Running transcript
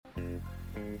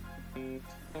Hi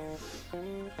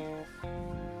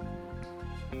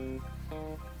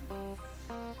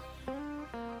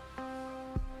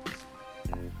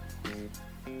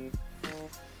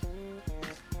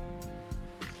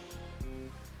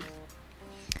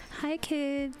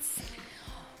kids.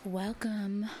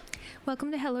 Welcome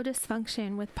Welcome to Hello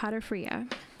Dysfunction with Potter Freya.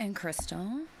 and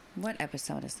Crystal. What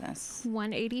episode is this?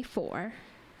 184.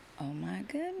 Oh my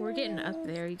goodness. We're getting up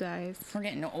there, you guys. We're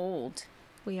getting old.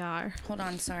 We are. Hold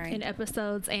on, sorry. In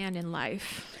episodes and in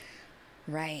life.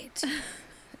 Right.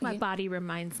 My body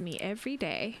reminds me every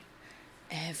day.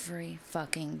 Every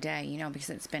fucking day, you know,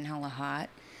 because it's been hella hot.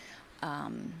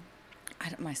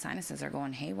 My sinuses are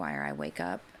going haywire. I wake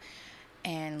up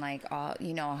and like I'll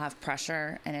have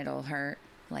pressure and it'll hurt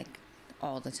like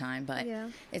all the time, but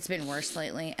it's been worse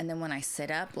lately. And then when I sit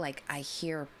up, like I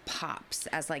hear pops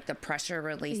as like the pressure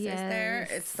releases there.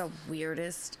 It's the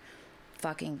weirdest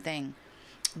fucking thing.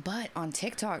 But on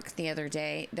TikTok the other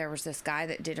day, there was this guy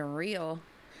that did a reel.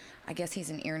 I guess he's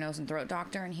an ear, nose, and throat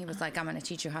doctor, and he was like, I'm going to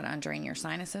teach you how to undrain your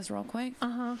sinuses real quick.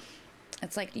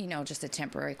 It's like, just a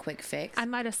temporary quick fix. I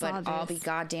might have saw but this. I'll be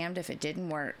goddamned if it didn't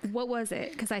work. What was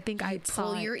it? Because I think I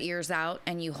saw pull your ears out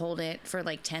and you hold it for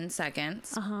like 10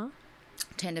 seconds.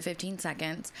 10 to 15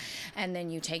 seconds. And then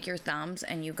you take your thumbs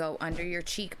and you go under your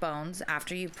cheekbones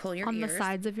after you pull your on ears. the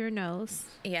sides of your nose.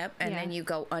 Yep. And then you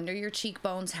go under your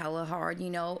cheekbones hella hard.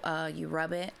 You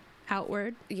rub it.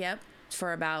 Outward. Yep.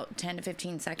 For about 10 to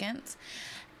 15 seconds.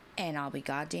 And I'll be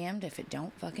goddamned if it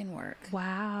don't fucking work.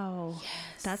 Wow.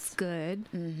 Yes. That's good.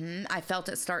 I felt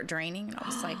it start draining, and I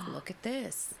was like, look at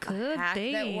this. Good hack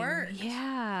thing. that worked.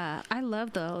 Yeah. I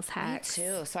love those hacks. Me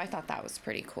too. So I thought that was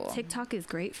pretty cool. TikTok is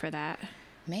great for that.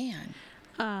 Man.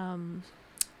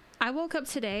 I woke up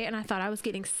today and I thought I was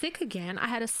getting sick again. I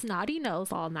had a snotty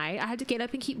nose all night. I had to get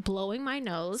up and keep blowing my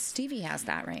nose. Stevie has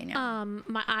that right now.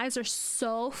 My eyes are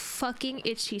so fucking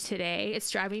itchy today. It's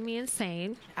driving me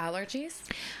insane. Allergies?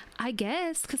 I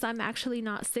guess, because I'm actually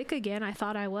not sick again. I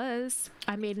thought I was.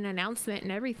 I made an announcement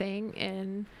and everything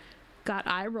and got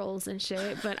eye rolls and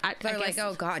shit. But They're I like, guess,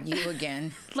 oh God, you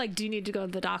again. like, do you need to go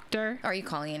to the doctor? Are you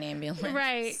calling an ambulance?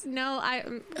 Right. No,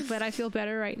 but I feel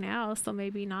better right now, so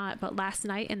maybe not. But last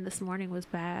night and this morning was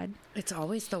bad. It's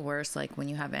always the worst, like when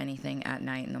you have anything at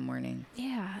night in the morning.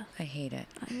 Yeah. I hate it.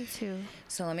 Me too.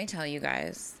 So let me tell you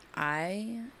guys,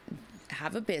 I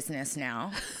have a business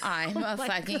now. I'm a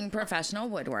fucking professional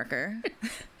woodworker.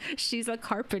 She's a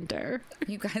carpenter.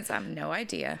 You guys have no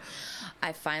idea.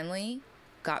 I finally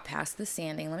got past the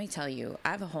sanding. Let me tell you, I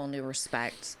have a whole new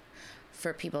respect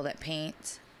for people that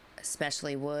paint,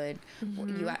 especially wood.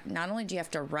 Not only do you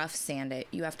have to rough sand it,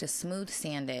 you have to smooth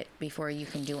sand it before you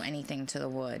can do anything to the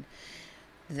wood.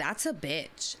 That's a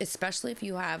bitch, especially if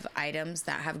you have items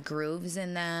that have grooves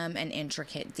in them and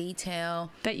intricate detail.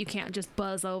 That you can't just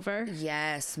buzz over.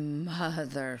 Yes,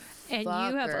 motherfucker. And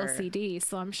you have OCD,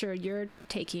 so I'm sure you're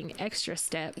taking extra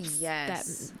steps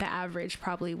yes. that the average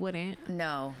probably wouldn't.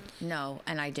 No,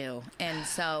 and I do. And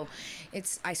so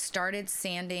I started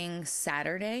sanding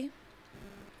Saturday.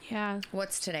 Yeah.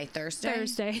 What's today?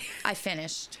 Thursday? I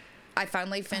finished. I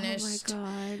finally finished. Oh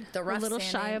my God. The rough a little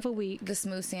sanding, shy of a week. The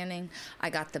smooth sanding. I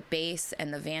got the base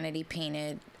and the vanity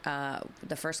painted.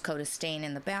 The first coat of stain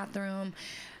in the bathroom.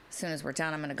 As soon as we're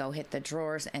done, I'm going to go hit the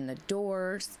drawers and the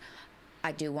doors.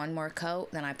 I do one more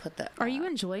coat, then I put the... Are you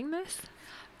enjoying this?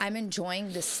 I'm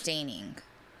enjoying the staining.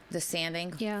 The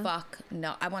sanding. Yeah. Fuck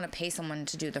no. I want to pay someone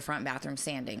to do the front bathroom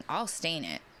sanding. I'll stain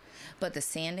it. But the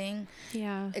sanding,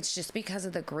 it's just because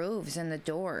of the grooves and the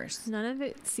doors. None of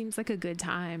it seems like a good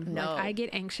time. No. Like, I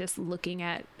get anxious looking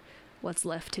at what's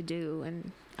left to do.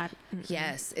 And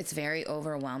yes, it's very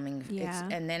overwhelming. Yeah.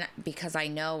 And then because I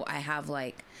know I have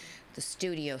like the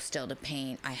studio still to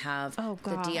paint. I have the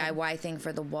DIY thing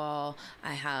for the wall.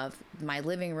 I have my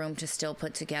living room to still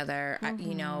put together.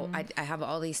 I have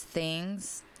all these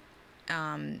things.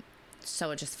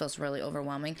 So it just feels really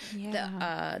overwhelming.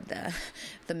 Yeah.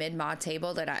 The mid-mod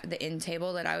table the end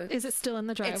table that I is it still in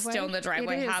the driveway? It's still in the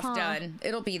driveway, half done.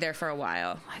 It'll be there for a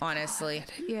while, honestly.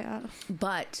 God. Yeah.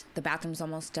 But the bathroom's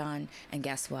almost done, and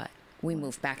guess what? We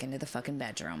moved back into the fucking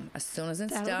bedroom as soon as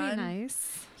it's That'll done. Be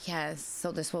nice. Yes.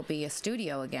 So this will be a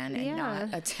studio again and not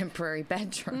a temporary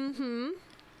bedroom.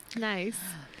 Nice.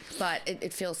 But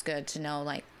it feels good to know,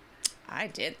 like, I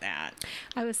did that.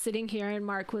 I was sitting here and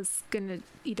Mark was going to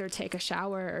either take a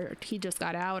shower or he just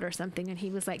got out or something. And he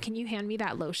was like, can you hand me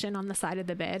that lotion on the side of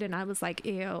the bed? And I was like,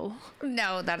 ew.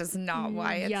 No, that is not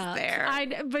why it's there.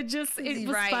 But just, it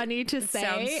was funny to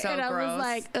say. So and I gross. was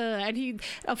like, and he,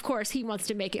 of course, he wants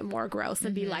to make it more gross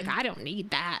and be like, I don't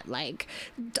need that. Like,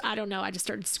 I don't know. I just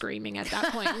started screaming at that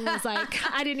point and was like,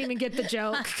 I didn't even get the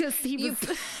joke because he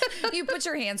was. You put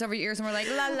your hands over your ears and were like,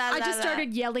 la, la, la. I just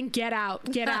started yelling, get out,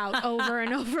 over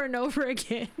and over and over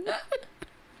again.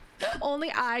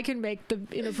 Only I can make the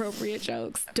inappropriate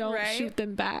jokes. Don't shoot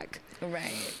them back.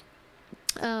 Right.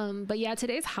 But yeah,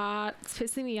 today's hot. It's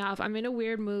pissing me off. I'm in a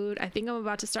weird mood. I think I'm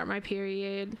about to start my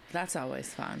period. That's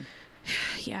always fun.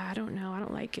 Yeah, I don't know. I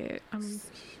don't like it. I'm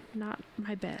not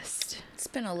my best. It's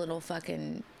been a little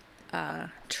fucking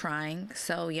trying.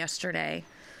 So yesterday,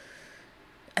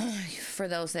 for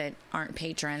those that aren't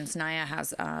patrons, Naya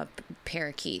has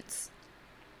parakeets.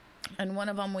 And one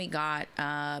of them we got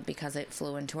because it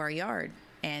flew into our yard.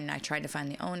 And I tried to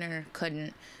find the owner,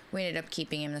 couldn't. We ended up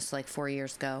keeping him. This was like 4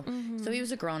 years ago. So he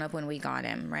was a grown-up when we got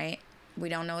him, right? We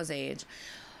don't know his age.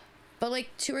 But like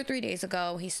 2 or 3 days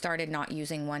ago, he started not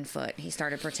using one foot. He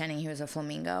started pretending he was a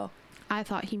flamingo. I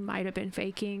thought he might have been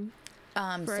faking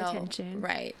for attention.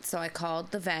 Right. So I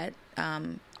called the vet.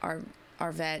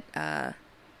 Our vet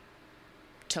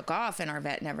took off, and our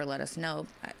vet never let us know.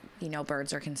 You know,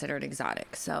 birds are considered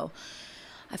exotic. So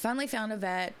I finally found a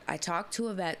vet. I talked to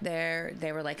a vet there.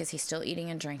 They were like, is he still eating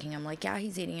and drinking? I'm like, yeah,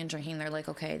 he's eating and drinking. They're like,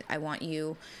 okay, I want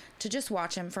you to just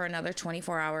watch him for another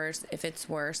 24 hours. If it's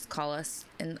worse, call us.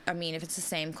 And I mean, if it's the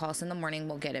same, call us in the morning.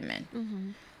 We'll get him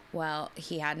in. Well,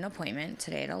 he had an appointment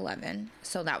today at 11.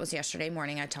 So that was yesterday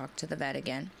morning. I talked to the vet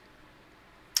again.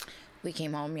 We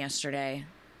came home yesterday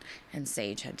and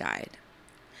Sage had died.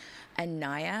 And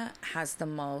Naya has the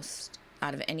most,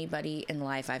 out of anybody in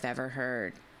life I've ever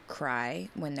heard cry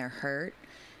when they're hurt.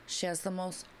 She has the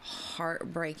most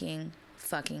heartbreaking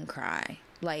fucking cry.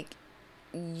 Like,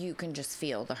 you can just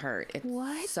feel the hurt.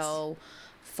 It's so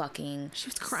fucking She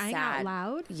was crying sad. out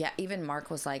loud? Yeah, even Mark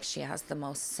was like, she has the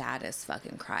most saddest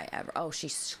fucking cry ever. Oh, she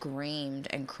screamed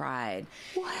and cried.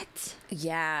 What?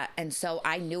 Yeah, and so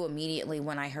I knew immediately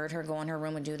when I heard her go in her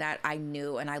room and do that. I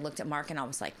knew, and I looked at Mark and I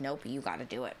was like, nope, you got to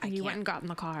do it. You went and got in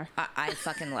the car. I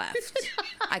fucking left.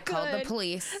 I called the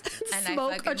police. And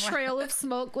A trail of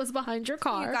smoke was behind your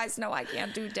car. You guys know I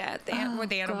can't do death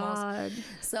with animals. God.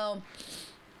 So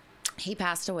he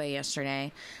passed away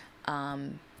yesterday.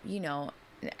 You know,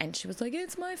 and she was like,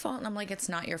 it's my fault. And I'm like, it's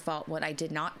not your fault. What I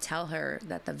did not tell her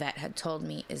that the vet had told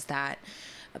me is that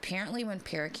apparently when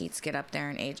parakeets get up there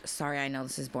in age, sorry, I know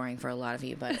this is boring for a lot of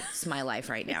you, but it's my life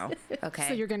right now. Okay.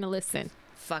 So you're going to listen.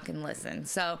 Fucking listen.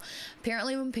 So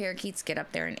apparently when parakeets get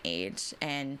up there in age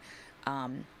and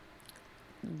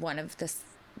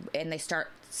they start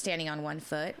standing on one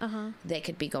foot, they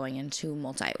could be going into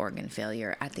multi-organ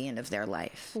failure at the end of their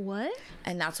life. What?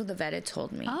 And that's what the vet had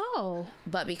told me. Oh.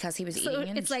 But because he was eating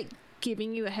and... it's like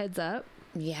giving you a heads up.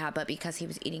 Yeah, but because he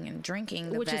was eating and drinking...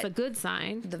 Which is a good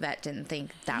sign. The vet didn't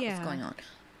think that was going on.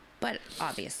 But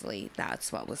obviously,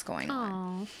 that's what was going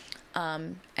on.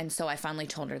 And so I finally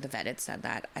told her the vet had said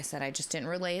that. I said, I just didn't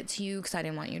relay it to you because I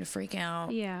didn't want you to freak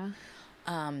out. Yeah.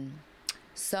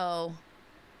 So...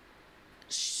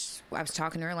 I was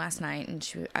talking to her last night,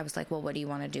 and I was like, well, what do you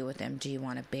want to do with him? Do you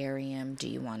want to bury him? Do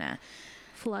you want to...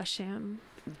 flush him?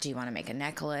 Do you want to make a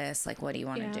necklace? Like, what do you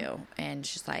want to do? And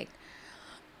she's like,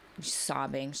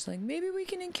 sobbing. She's like, maybe we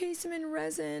can encase him in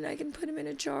resin. I can put him in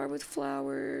a jar with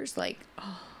flowers. Like,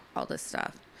 all this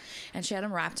stuff. And she had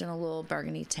him wrapped in a little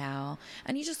burgundy towel.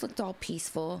 And he just looked all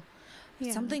peaceful.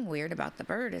 Yeah. Something weird about the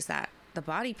bird is that the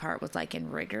body part was like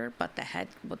in rigor, but the head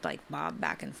would like bob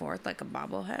back and forth like a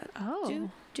bobblehead. Oh.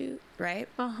 Right?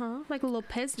 Like a little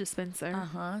Pez dispenser.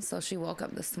 So she woke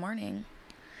up this morning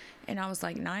and I was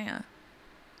like, Naya,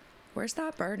 where's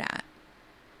that bird at?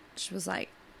 She was like,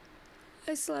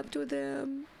 I slept with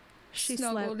him. She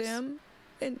snuggled him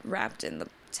and wrapped in the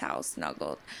towel,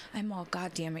 snuggled. I'm all,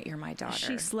 God damn it, you're my daughter.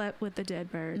 She slept with the dead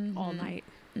bird all night.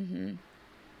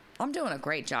 I'm doing a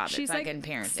great job at fucking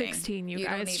parenting. 16, you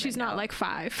guys. She's not like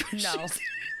 5. No.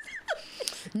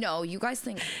 No, you guys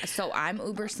think... So I'm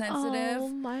uber sensitive. Oh,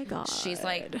 my God. She's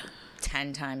like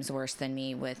 10 times worse than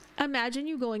me with... Imagine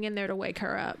you going in there to wake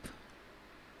her up.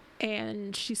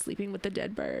 And she's sleeping with the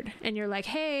dead bird. And you're like,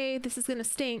 hey, this is going to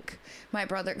stink. My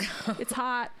brother... It's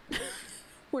hot.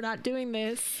 We're not doing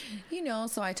this. You know,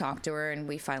 so I talked to her and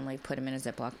we finally put him in a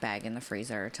Ziploc bag in the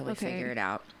freezer till we figure it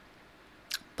out.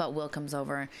 But Will comes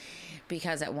over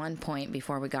because at one point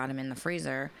before we got him in the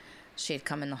freezer, she had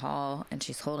come in the hall and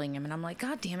she's holding him, and I'm like,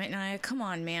 God damn it, Naya, come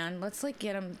on, man, let's like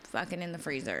get him fucking in the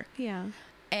freezer. Yeah.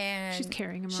 And she's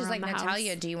carrying him she's around like, the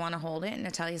Natalia, house. do you want to hold it? And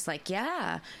Natalia's like,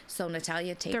 yeah. So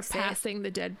Natalia takes They're passing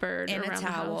the dead bird in around a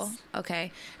towel. the house.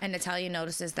 Okay. And Natalia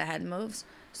notices the head moves.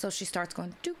 So she starts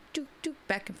going dook, dook, dook,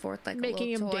 back and forth like making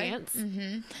a little toy. him dance.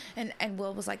 Mm-hmm. And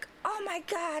Will was like, oh my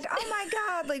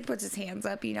God, like puts his hands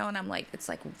up, you know, and I'm like, it's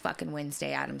like fucking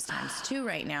Wednesday Addams times 2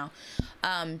 right now.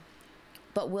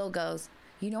 But Will goes,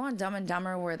 you know, on Dumb and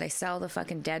Dumber where they sell the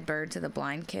fucking dead bird to the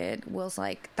blind kid? Will's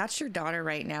like, that's your daughter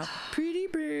right now. Pretty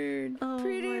bird. Oh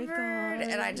pretty my bird. God.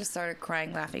 And I just started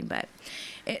crying, laughing. But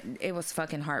it was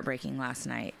fucking heartbreaking last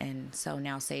night. And so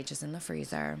now Sage is in the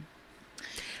freezer.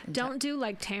 Don't do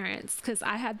like Terrence, because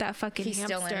I had that fucking He's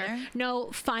hamster. still in there? No,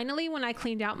 finally, when I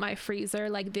cleaned out my freezer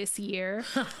like this year,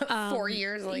 4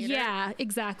 years later. yeah,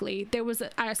 exactly.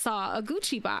 I saw a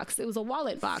Gucci box. It was a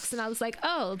wallet box, and I was like,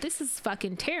 oh, this is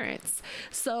fucking Terrence.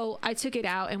 So I took it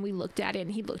out and we looked at it,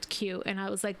 and he looked cute, and I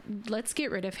was like, let's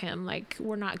get rid of him. Like,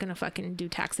 we're not gonna fucking do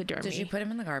taxidermy. Did you put him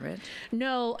in the garbage?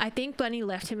 No, I think Bunny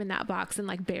left him in that box and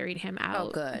like buried him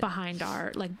out behind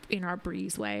our, like in our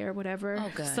breezeway or whatever.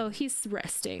 Oh, good. So he's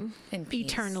resting In peace.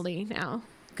 eternally now.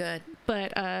 Good.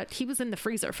 But he was in the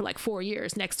freezer for like 4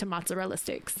 years next to mozzarella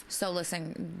sticks. So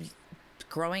listen,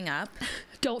 growing up,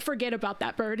 Don't forget about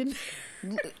that bird in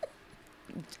there.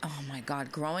 oh my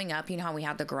God, growing up, you know how we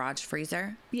had the garage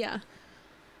freezer? Yeah.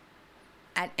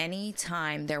 At any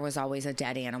time, there was always a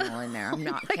dead animal in there. I'm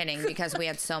not kidding, because we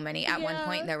had so many. At one Yeah.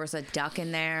 point, there was a duck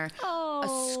in there, Oh.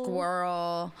 a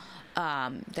squirrel.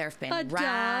 There have been A duck.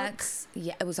 rats.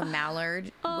 Yeah, it was a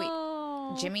mallard.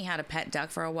 Oh. Jimmy had a pet duck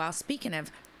for a while. Speaking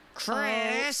of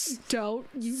Chris, Don't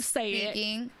you say it.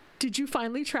 speaking, Did you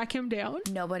finally track him down?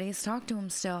 nobody's talked to him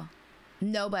still.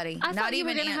 Nobody. I thought Not you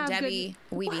were even gonna Aunt have good- Debbie.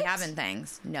 We be What? having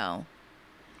things. No.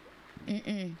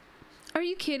 Are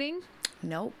you kidding?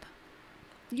 Nope.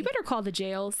 You better call the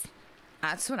jails.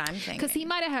 That's what I'm thinking. Because he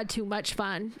might have had too much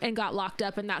fun and got locked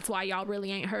up, and that's why y'all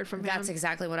really ain't heard from him. That's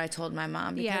exactly what I told my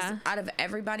mom. Because Yeah. out of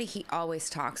everybody, he always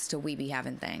talks to We Be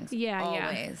Having Things. Yeah, yeah.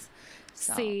 Always.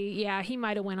 So, See, yeah, he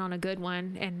might have went on a good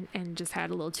one and just had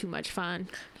a little too much fun.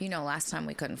 you know, last time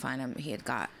we couldn't find him, he had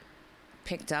got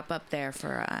picked up there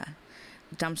for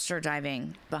dumpster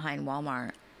diving behind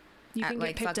Walmart. You can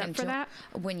get picked up for that?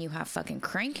 When you have fucking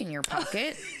crank in your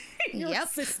pocket. Your Yep.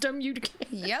 system, you'd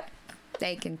Yep.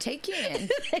 They can take you in.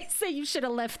 They say you should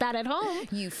have left that at home.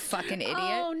 You fucking idiot.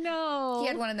 Oh no! He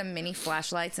had one of the mini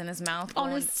flashlights in his mouth. on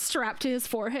going- his strap to his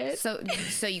forehead.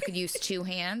 so you could use 2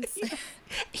 hands.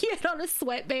 He had on a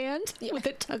sweatband with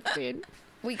it tucked in.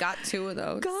 We got 2 of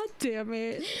those. God damn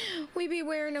it! We be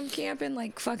wearing them camping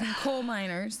like fucking coal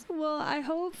miners. Well, I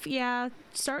hope. Yeah,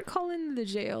 start calling the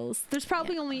jails. There's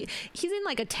probably only. He's in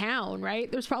like a town,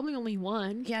 right? There's probably only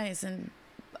one. Yeah, he's in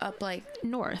up like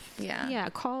North. Yeah. Yeah.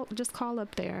 Just call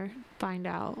up there. Find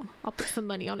out. I'll put some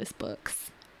money on his books.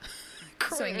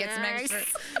 so he can get some extra.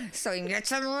 So he can get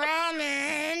some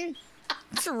ramen.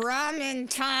 It's ramen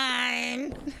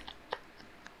time.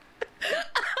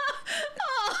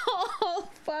 Oh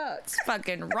fuck! It's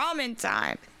fucking ramen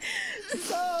time.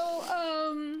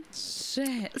 So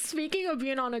Shit. speaking of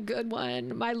being on a good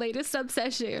one, my latest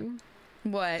obsession,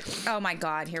 What? Oh my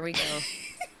God! Here we go.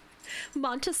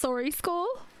 Montessori school.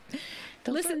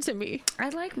 Listen to me. I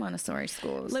like Montessori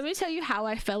schools. Let me tell you how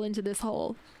I fell into this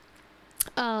hole.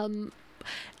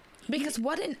 Because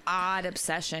what an odd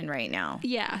obsession right now.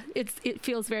 Yeah, it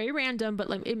feels very random, but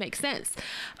it makes sense.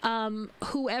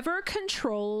 Whoever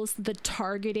controls the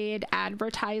targeted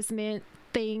advertisement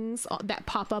things that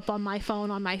pop up on my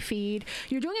phone, on my feed,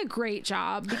 you're doing a great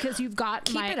job, because you've got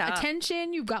Keep my it up.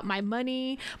 attention, you've got my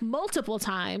money multiple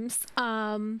times.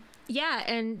 Yeah,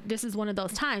 and this is one of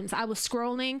those times. I was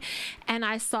scrolling and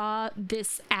I saw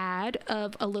this ad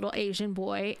of a little Asian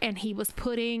boy, and he was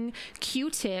putting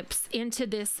Q-tips into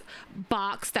this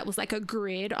box that was like a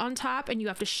grid on top, and you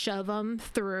have to shove them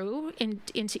through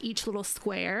into each little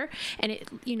square, and it,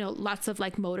 you know, lots of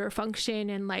like motor function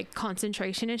and like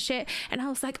concentration and shit. And I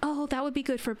was like, oh, that would be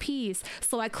good for peas.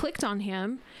 So I clicked on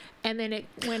him, and then it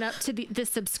went up to the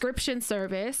subscription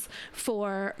service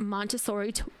for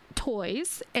Montessori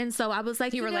toys. And so I was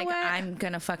like, You were know like, what? I'm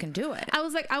gonna fucking do it. I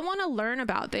was like, I want to learn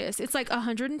about this. It's like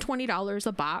 $120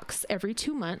 a box every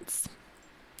 2 months.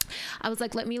 I was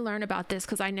like, let me learn about this,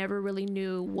 because I never really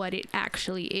knew what it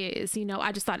actually is. You know,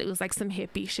 I just thought it was like some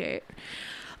hippie shit.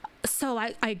 So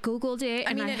I Googled it.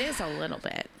 I mean, it is a little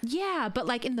bit. Yeah, but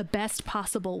like in the best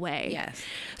possible way. Yes.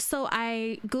 So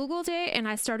I Googled it and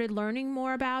I started learning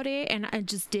more about it, and I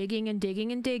just digging and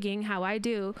digging and digging, how I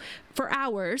do, for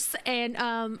hours. And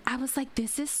I was like,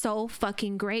 this is so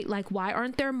fucking great. Like, why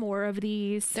aren't there more of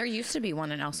these? There used to be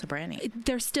one in El Sobrante.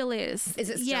 There still is. Is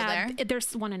it still there?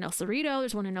 There's one in El Cerrito.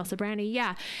 There's one in El Sobrante.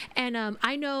 Yeah. And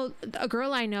I know a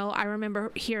girl I know, I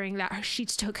remember hearing that she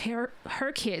took her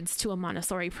kids to a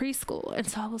Montessori preschool. And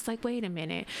so I was like, wait a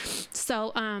minute.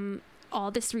 So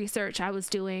all this research I was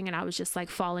doing, and I was just like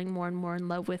falling more and more in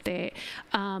love with it.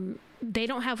 They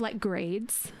don't have like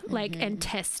grades, like, and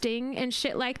testing and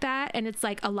shit like that. And it's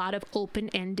like a lot of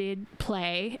open-ended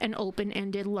play and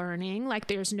open-ended learning. Like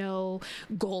there's no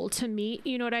goal to meet,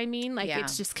 you know what I mean? Like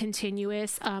it's just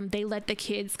continuous. They let the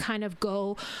kids kind of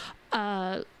go,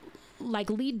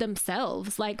 like lead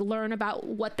themselves, like learn about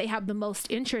what they have the most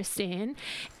interest in.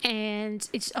 And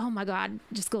it's, oh my God,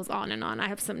 just goes on and on. I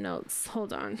have some notes.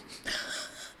 Hold on.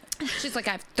 She's like,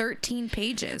 I have 13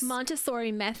 pages.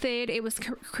 Montessori method. It was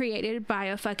created by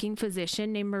a fucking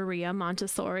physician named Maria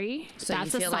Montessori. So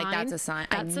that's you feel like that's a sign.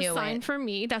 That's a sign for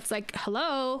me. That's like,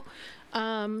 hello.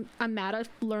 I'm mad I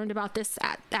learned about this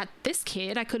at this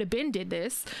kid. I could have been did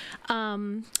this.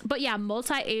 But yeah,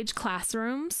 multi-age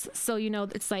classrooms. So, you know,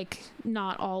 it's like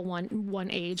not all one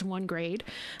age, one grade.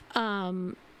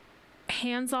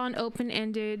 Hands-on,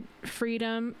 open-ended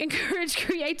freedom, encourage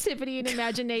creativity and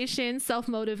imagination,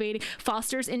 self-motivating,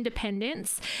 fosters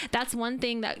independence. That's one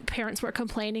thing that parents were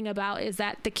complaining about, is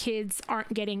that the kids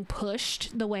aren't getting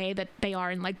pushed the way that they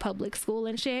are in like public school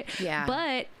and shit. Yeah.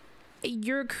 But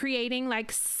you're creating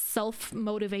like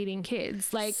self-motivating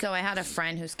kids. Like, so I had a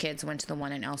friend whose kids went to the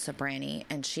one in El Sobrante,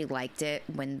 and she liked it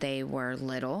when they were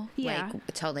little. Yeah. Like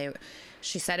until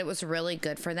she said it was really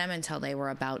good for them until they were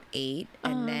about 8.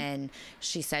 And then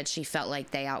she said she felt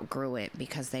like they outgrew it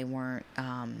because they weren't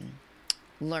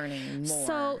learning more.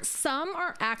 So some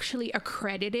are actually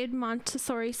accredited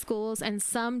Montessori schools, and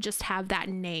some just have that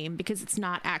name because it's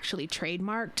not actually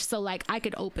trademarked. So like I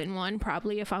could open one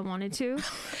probably if I wanted to.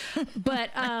 But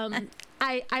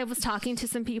I was talking to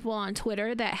some people on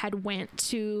Twitter that had went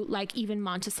to like even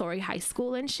Montessori high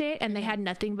school and shit, and they had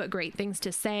nothing but great things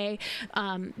to say.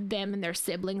 Them and their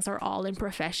siblings are all in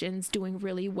professions doing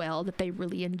really well that they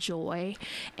really enjoy.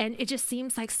 And it just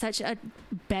seems like such a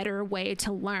better way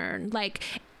to learn. Like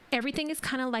everything is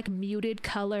kind of like muted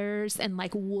colors and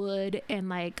like wood, and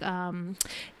like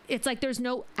it's like there's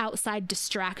no outside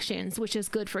distractions, which is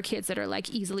good for kids that are like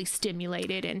easily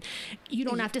stimulated, and you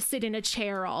don't have to sit in a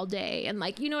chair all day, and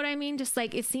like, you know what I mean? Just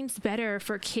like it seems better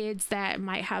for kids that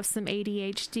might have some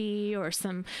ADHD or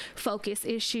some focus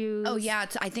issues. Oh yeah,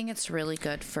 I think it's really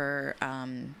good for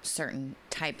certain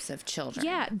types of children.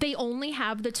 Yeah, they only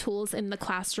have the tools in the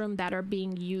classroom that are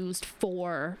being used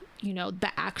for, you know,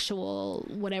 the actual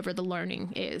whatever the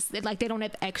learning is. Like they don't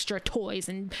have extra toys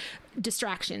and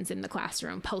distractions in the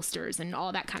classroom, posters and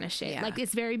all that kind of shit. Yeah. Like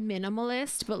it's very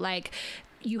minimalist, but like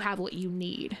you have what you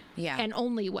need. Yeah. And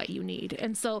only what you need.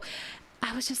 And so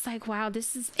I was just like, wow,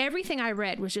 this is, everything I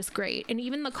read was just great. And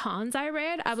even the cons I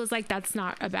read, I was like, that's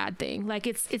not a bad thing. Like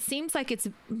it seems like it's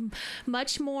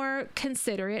much more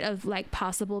considerate of like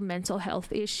possible mental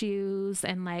health issues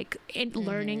and like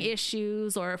learning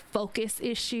issues or focus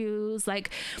issues. Like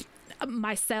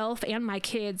myself and my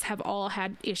kids have all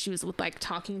had issues with like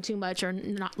talking too much or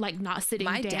not sitting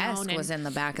down. My desk was in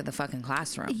the back of the fucking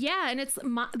classroom. Yeah, and it's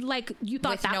like you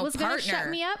thought with that no was going to shut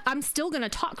me up. I'm still going to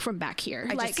talk from back here.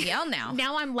 I like, just yell now.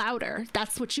 Now I'm louder.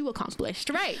 That's what you accomplished,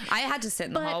 right? I had to sit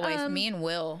in the hallways. Me and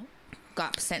Will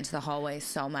got sent to the hallways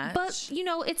so much. But you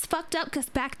know, it's fucked up because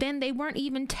back then they weren't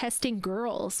even testing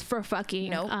girls for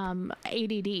fucking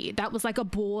ADD. That was like a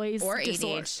boy's or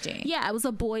disorder. ADHD. Yeah, it was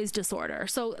a boy's disorder.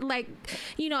 So like,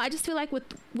 you know, I just feel like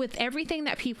with everything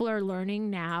that people are learning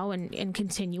now and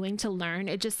continuing to learn,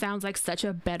 it just sounds like such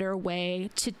a better way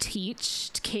to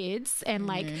teach kids and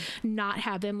like not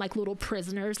have them like little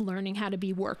prisoners learning how to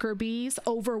be worker bees,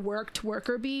 overworked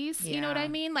worker bees. You know what I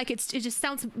mean? Like it just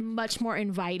sounds much more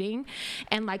inviting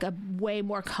and like a way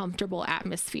more comfortable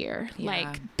atmosphere.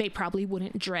 Like they probably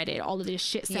wouldn't dread it. All of this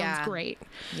shit sounds great.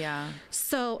 Yeah.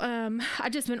 So I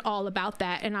just been all about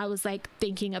that, and I was like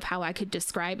thinking of how I could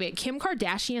describe it. Kim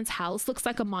Kardashian's house looks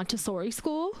like a Montessori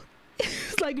school.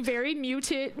 It's like very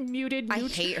muted. I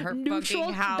hate her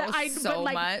fucking house so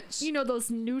much. You know, those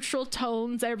neutral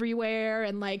tones everywhere,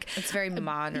 and like it's very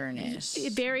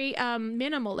modernish, very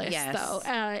minimalist though.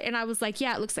 And I was like,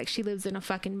 yeah, it looks like she lives in a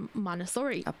fucking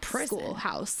Montessori school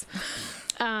house.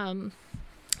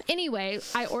 Anyway,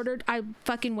 I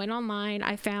fucking went online.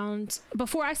 I found,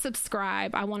 before I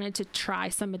subscribe, I wanted to try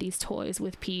some of these toys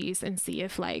with Peas and see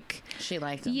if like she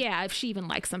liked them. Yeah, if she even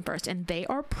likes them first. And they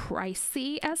are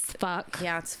pricey as fuck.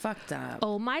 Yeah, it's fucked up.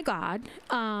 Oh my God.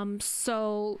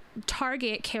 So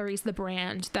Target carries the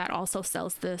brand that also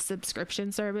sells the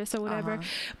subscription service or whatever,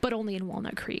 but only in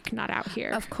Walnut Creek, not out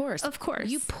here. Of course.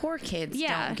 You poor kids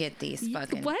don't get these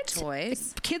fucking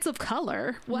toys. Kids of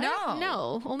color. What?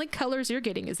 No. Only colors you're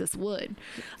getting is this wood.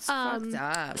 It's fucked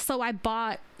up. So I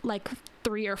bought like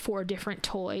 3 or 4 different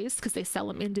toys because they sell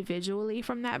them individually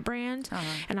from that brand.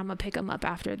 And I'm gonna pick them up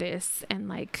after this and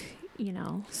like, you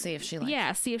know, see if she likes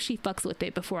it. See if she fucks with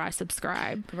it before I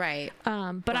subscribe. Right.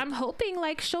 But I'm hoping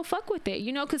like she'll fuck with it,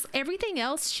 you know, because everything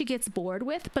else she gets bored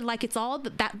with, but like it's all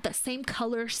the same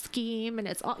color scheme and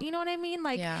it's all, you know what I mean?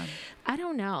 Like, I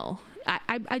don't know.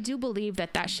 I do believe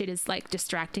that shit is like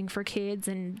distracting for kids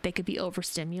and they could be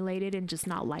overstimulated and just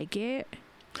not like it.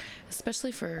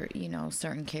 Especially for, you know,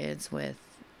 certain kids with,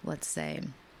 let's say,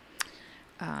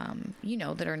 you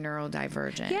know, that are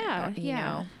neurodivergent. You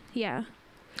know? Yeah.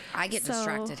 I get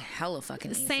distracted hella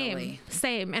fucking easily.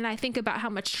 Same. And I think about how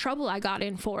much trouble I got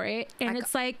in for it. And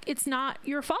it's like, it's not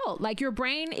your fault. Like your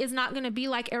brain is not going to be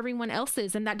like everyone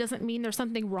else's. And that doesn't mean there's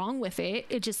something wrong with it.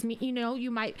 It just means, you know,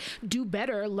 you might do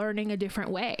better learning a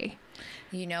different way.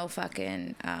 You know,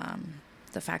 fucking,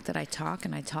 the fact that I talk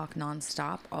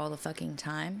nonstop all the fucking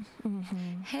time.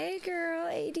 Hey girl,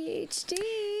 ADHD.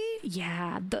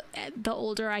 Yeah. The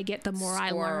older I get, the more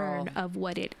I learn of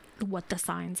what the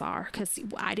signs are, because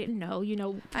I didn't know, you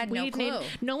know, I had no clue.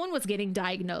 No one was getting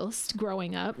diagnosed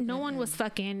growing up. No one was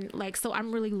fucking like, so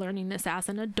I'm really learning this as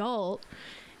an adult.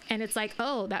 And it's like,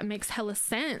 oh, that makes hella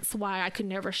sense why I could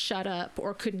never shut up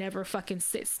or could never fucking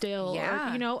sit still. Yeah.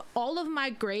 Or, you know, all of my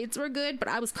grades were good, but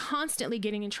I was constantly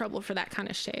getting in trouble for that kind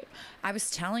of shit. I was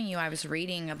telling you, I was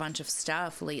reading a bunch of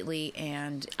stuff lately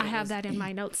and I have that in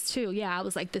my notes too. Yeah. I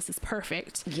was like, this is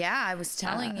perfect. Yeah. I was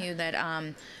telling you that,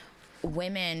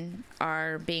 women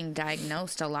are being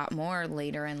diagnosed a lot more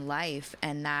later in life,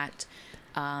 and that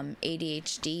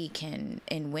ADHD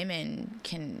in women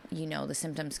can, you know, the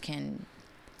symptoms can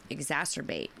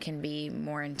exacerbate, can be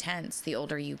more intense the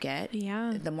older you get.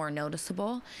 Yeah. The more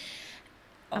noticeable.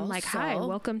 I'm like, hi,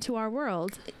 welcome to our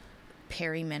world.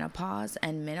 Perimenopause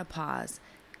and menopause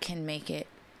can make it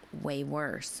way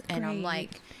worse. And I'm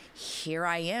like, here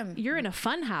I am. You're in a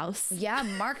fun house. Yeah,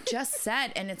 Mark just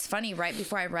said, and it's funny, right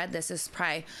before I read this is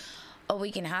probably a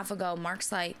week and a half ago,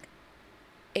 Mark's like,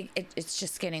 it's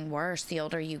just getting worse the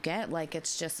older you get. Like,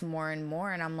 it's just more and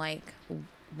more. And I'm like,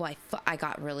 well, I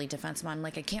got really defensive. I'm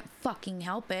like, I can't fucking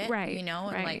help it. Right. You know?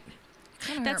 And like,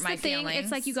 that's the thing. Feelings.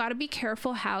 It's like, you got to be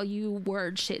careful how you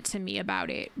word shit to me about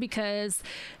it, because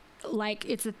like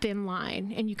it's a thin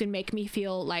line and you can make me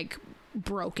feel like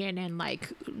broken and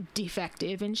like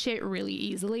defective and shit really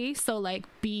easily. So like,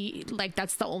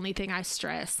 that's the only thing I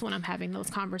stress when I'm having those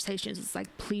conversations. It's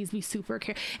like, please be super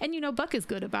careful. And you know, Buck is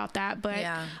good about that, but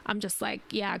I'm just like,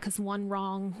 yeah, because one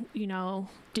wrong, you know,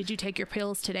 did you take your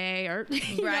pills today? Or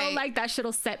you know, like that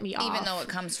shit'll set me off. Even though it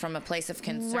comes from a place of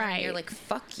concern, you're like,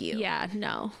 fuck you. Yeah,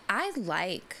 no. I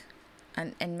like,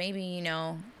 and maybe, you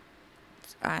know,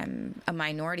 I'm a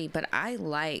minority, but I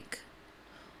like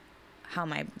how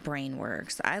my brain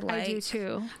works. I do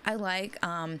too. I like,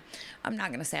 I'm not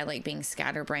going to say I like being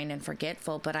scatterbrained and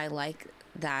forgetful, but I like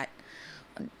that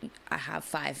I have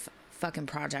 5 fucking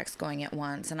projects going at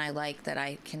once, and I like that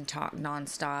I can talk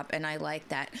nonstop, and I like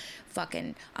that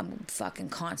I'm fucking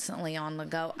constantly on the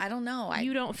go. I don't know.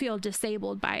 You don't feel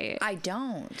disabled by it. I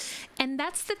don't. And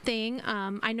that's the thing.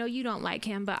 I know you don't like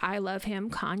him, but I love him.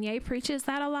 Kanye preaches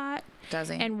that a lot. Does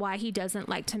he? And why he doesn't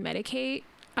like to medicate.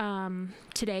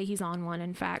 Today he's on one,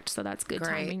 in fact, so that's good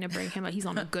timing to bring him up. He's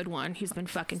on a good one. He's been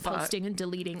fucking posting and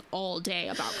deleting all day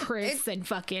about Chris and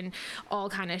fucking all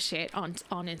kind of shit on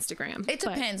Instagram. It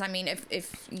depends. I mean,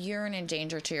 if you're in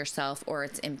danger to yourself, or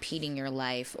it's impeding your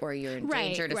life, or you're in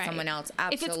danger to someone else,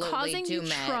 absolutely. If it's causing you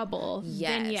trouble,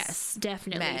 then yes,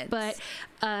 definitely. Meds. But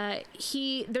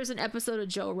there's an episode of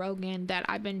Joe Rogan that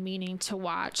I've been meaning to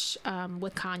watch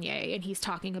with Kanye, and he's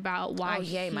talking about why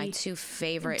my two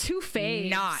faves.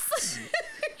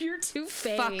 Your two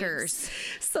faves. Fuckers.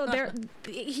 So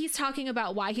he's talking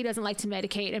about why he doesn't like to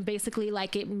medicate, and basically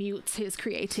like it mutes his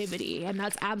creativity, and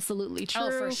that's absolutely true.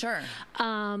 Oh, for sure.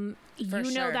 You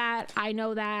know that, I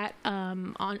know that.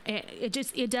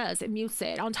 It does. It mutes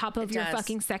it on top of your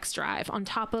fucking sex drive, on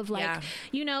top of like,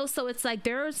 you know, so it's like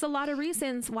there's a lot of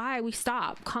reasons why we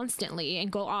stop constantly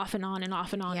and go off and on and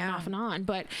off and on and off and on.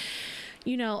 But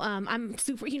I'm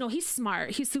super, he's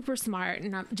smart. He's super smart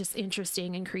and I'm just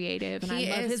interesting and creative. And I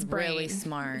love his brain. Really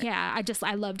smart. Yeah.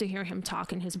 I love to hear him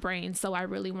talk in his brain. So I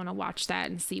really want to watch that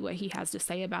and see what he has to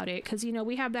say about it. Cause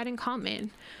we have that in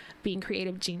common, being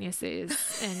creative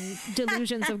geniuses and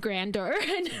delusions of grandeur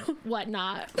and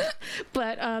whatnot.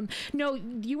 But, no,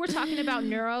 you were talking about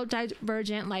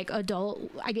neurodivergent, like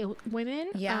adult, I guess, women.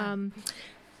 Yeah.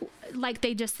 Like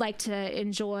they just like to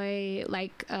enjoy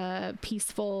like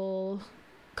peaceful,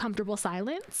 comfortable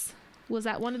silence. Was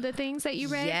that one of the things that you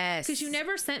read? Yes. Because you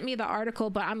never sent me the article,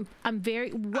 but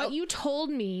what you told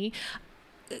me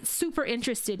super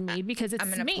interested me because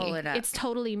it's me. Pull it up. It's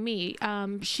totally me.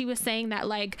 She was saying that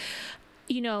like,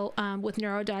 with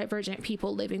neurodivergent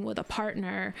people living with a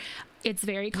partner, it's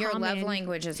very common. Your love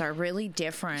languages are really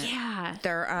different. Yeah.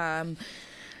 They're,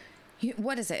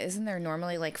 what is it? Isn't there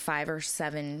normally like 5 or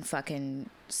 7 fucking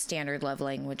standard love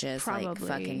languages? Probably. Like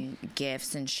fucking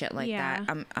gifts and shit like Yeah.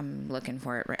 that. I'm looking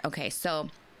for it. Okay. So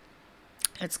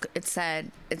it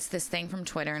said, it's this thing from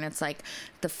Twitter and it's like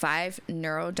the 5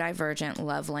 neurodivergent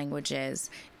love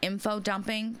languages: info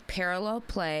dumping, parallel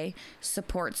play,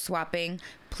 support swapping,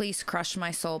 please crush my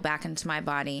soul back into my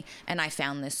body. And I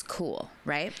found this cool,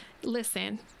 right?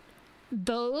 Listen,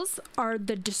 those are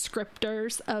the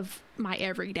descriptors of my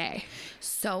everyday.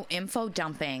 So info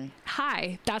dumping.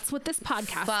 Hi, that's what this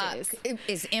podcast is.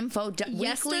 Is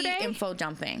weekly info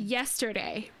dumping.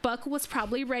 Yesterday, Buck was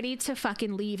probably ready to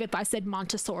fucking leave if I said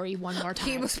Montessori one more time.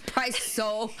 He was probably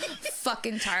so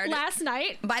fucking tired. Last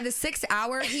night, by the 6th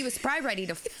hour, he was probably ready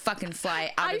to fucking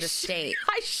fly out of the state.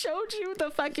 I showed you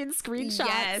the fucking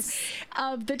screenshots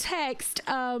of the text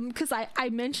because I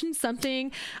mentioned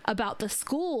something about the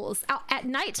schools. At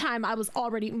nighttime, I was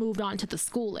already moved on to the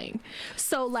schooling.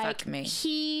 So like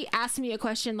he asked me a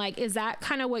question like, is that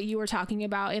kind of what you were talking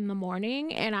about in the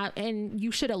morning? And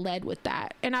you should have led with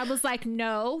that. And I was like,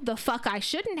 no, the fuck I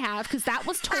shouldn't have, because that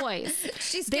was toys.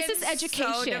 This is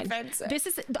education. So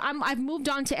defensive. I've moved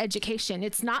on to education.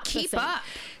 It's not keep up.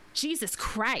 Jesus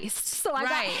Christ. So I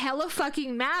got hella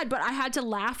fucking mad, but I had to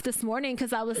laugh this morning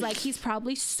because I was like, he's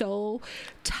probably so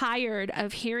tired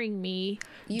of hearing me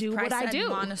do what I do.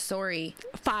 Montessori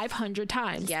 500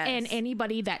 times. Yes. And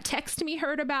anybody that texted me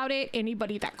heard about it.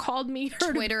 Anybody that called me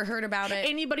heard about it.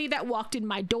 Anybody that walked in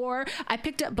my door. I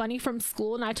picked up Bunny from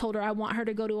school and I told her I want her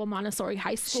to go to a Montessori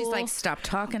high school. She's like, stop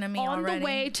talking to me already. On the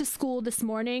way to school this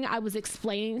morning, I was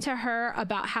explaining to her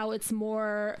about how it's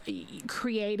more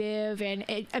creative and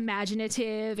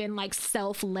imaginative and like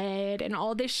self-led and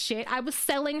all this shit. I was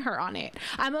selling her on it.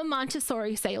 I'm a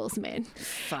Montessori salesman.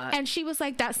 Fuck. And she was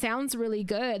like, that sounds really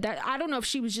good. That I don't know if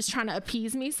she was just trying to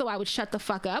appease me so I would shut the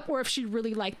fuck up or if she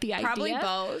really liked the idea. Probably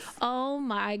both. Oh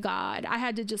my God. I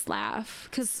had to just laugh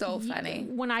because so funny.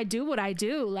 When I do what I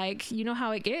do, like, you know how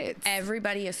it gets.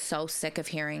 Everybody is so sick of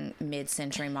hearing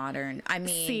mid-century modern. I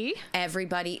mean,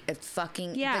 everybody,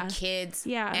 fucking the kids,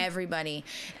 everybody.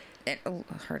 It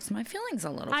hurts my feelings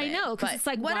a little bit. I know, because it's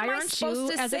like, why aren't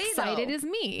you as excited as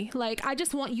me? Like, I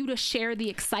just want you to share the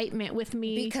excitement with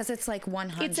me. Because it's like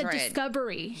 100. It's a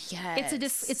discovery. Yes.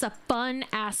 It's a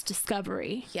fun-ass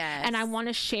discovery. Yes. And I want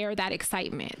to share that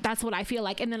excitement. That's what I feel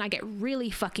like. And then I get really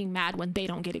fucking mad when they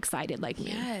don't get excited like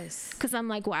me. Yes. Because I'm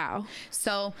like, wow.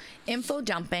 So, info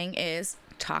dumping is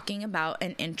talking about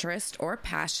an interest or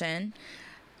passion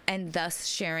and thus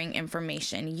sharing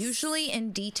information, usually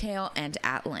in detail and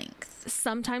at length.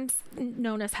 Sometimes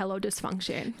known as hello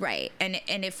dysfunction. Right. And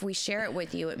if we share it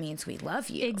with you, it means we love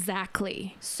you.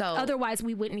 Exactly. So otherwise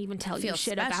we wouldn't even tell you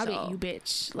shit about it, you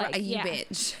bitch. Like, you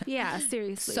bitch. Yeah,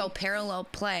 seriously. So parallel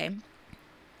play.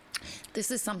 This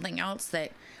is something else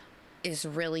that is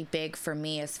really big for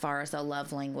me as far as a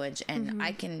love language, and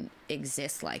I can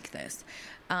exist like this.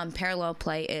 Parallel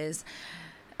play is...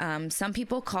 some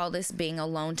people call this being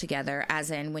alone together,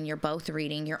 as in when you're both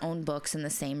reading your own books in the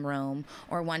same room,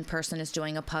 or one person is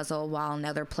doing a puzzle while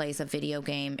another plays a video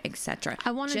game, etc. I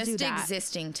want to do that. Just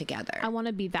existing together. I want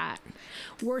to be that.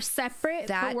 We're separate,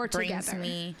 but we're together. That brings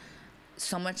me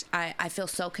so much. I feel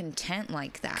so content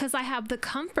like that. Because I have the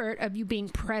comfort of you being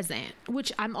present,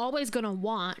 which I'm always going to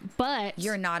want, but...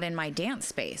 You're not in my dance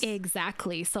space.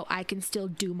 Exactly. So I can still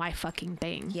do my fucking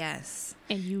thing. Yes.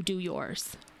 And you do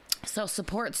yours. So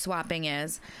support swapping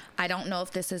is, I don't know if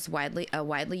this is a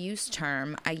widely used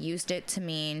term. I used it to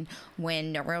mean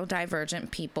when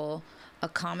neurodivergent people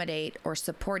accommodate or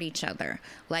support each other.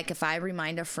 Like if I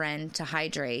remind a friend to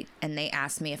hydrate and they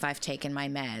ask me if I've taken my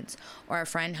meds, or a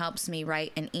friend helps me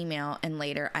write an email and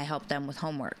later I help them with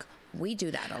homework. We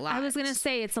do that a lot. I was going to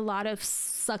say it's a lot of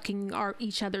sucking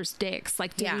each other's dicks.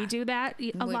 Like, do we do that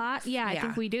a lot? Yeah, I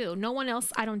think we do. No one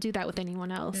else. I don't do that with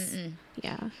anyone else.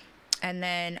 Yeah. And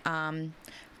then,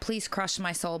 please crush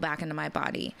my soul back into my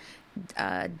body.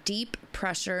 Deep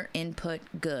pressure input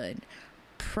good.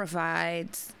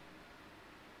 Provides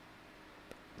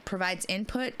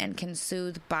input and can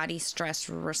soothe body stress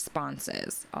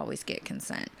responses. Always get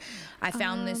consent. I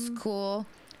found this cool.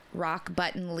 Rock,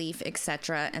 button, leaf,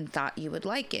 etc. and thought you would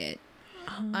like it.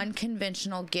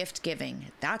 Unconventional gift giving.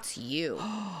 That's you.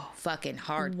 Fucking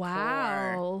hardcore.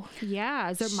 Wow. Yeah.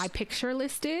 Is there my picture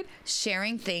listed?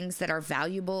 Sharing things that are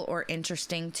valuable or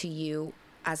interesting to you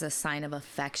as a sign of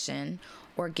affection,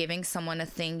 or giving someone a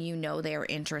thing you know they are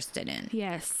interested in.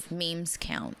 Yes. Memes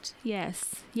count.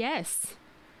 Yes. Yes.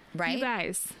 Right? You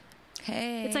guys.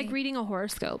 Hey. It's like reading a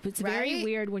horoscope. It's very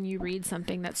weird when you read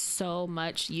something that's so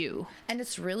much you. And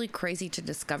it's really crazy to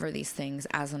discover these things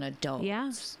as an adult.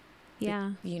 Yeah.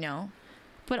 Yeah. You know?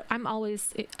 But I'm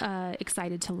always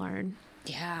excited to learn.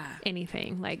 Yeah.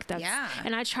 Anything like that's. Yeah.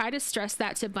 And I try to stress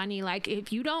that to Bunny. Like,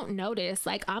 if you don't notice,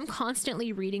 like, I'm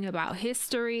constantly reading about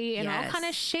history and all kind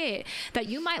of shit that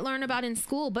you might learn about in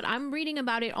school, but I'm reading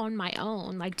about it on my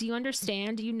own. Like, do you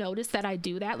understand? Do you notice that I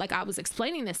do that? Like, I was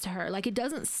explaining this to her. Like, it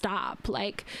doesn't stop.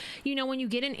 Like, you know, when you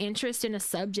get an interest in a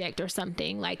subject or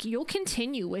something, like, you'll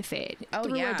continue with it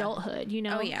through adulthood, you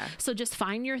know? Oh, yeah. So just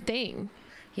find your thing.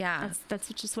 Yeah. That's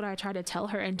just what I try to tell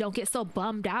her. And don't get so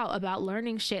bummed out about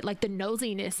learning shit. Like, the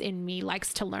nosiness in me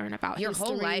likes to learn about your history.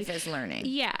 whole life is learning.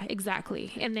 Yeah,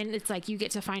 exactly. And then it's like you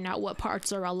get to find out what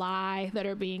parts are a lie that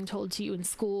are being told to you in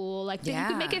school. Like, you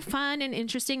can make it fun and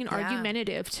interesting and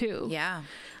argumentative too. Yeah.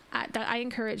 I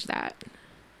encourage that.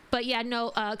 But yeah,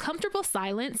 no, comfortable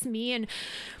silence. Me and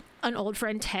an old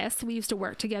friend, Tess, we used to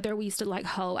work together. We used to like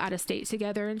hoe out of state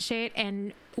together and shit.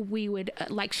 And we would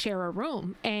like share a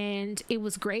room. And it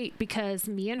was great because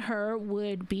me and her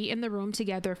would be in the room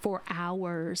together for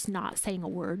hours, not saying a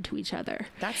word to each other.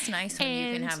 That's nice when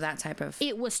you can have that type of...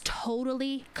 It was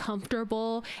totally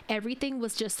comfortable. Everything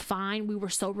was just fine. We were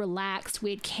so relaxed. We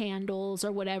had candles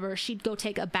or whatever. She'd go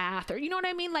take a bath or, you know what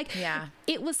I mean? Like,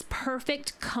 it was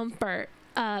perfect comfort.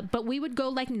 But we would go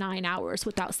like 9 hours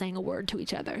without saying a word to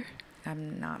each other.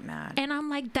 I'm not mad. And I'm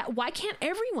like, that. Why can't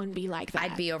everyone be like that?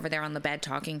 I'd be over there on the bed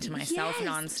talking to myself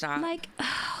nonstop. Like,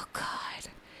 oh God.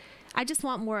 I just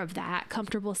want more of that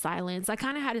comfortable silence. I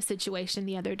kind of had a situation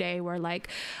the other day where like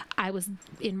I was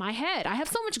in my head. I have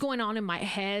so much going on in my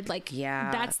head. Like,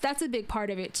 that's a big part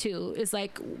of it too. Is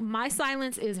like my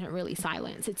silence isn't really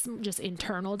silence. It's just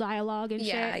internal dialogue and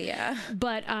shit. Yeah.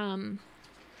 But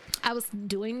I was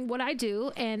doing what I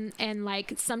do, and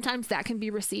like sometimes that can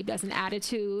be received as an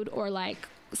attitude or like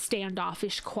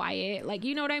standoffish quiet, like,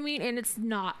 you know what I mean? And it's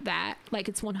not that. Like,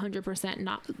 it's 100%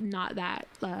 not that,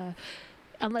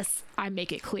 unless I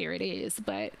make it clear it is.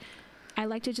 But I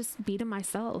like to just be to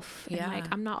myself. And like,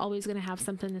 I'm not always gonna have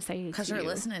something to say because you're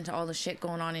listening to all the shit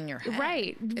going on in your head.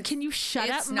 Right? Can you shut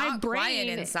up? My brain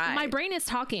inside. My brain is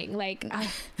talking. Like,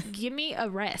 give me a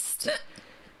rest.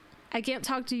 I can't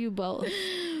talk to you both.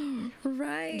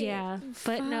 Right. Yeah.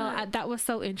 But no, that was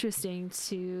so interesting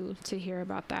to hear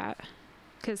about that.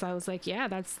 Because I was like, yeah,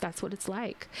 that's what it's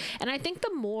like. And I think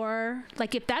the more,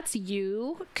 like, if that's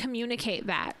you, communicate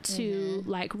that to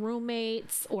like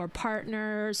roommates or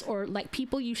partners or like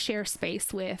people you share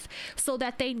space with so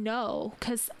that they know.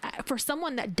 Because for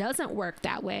someone that doesn't work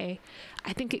that way,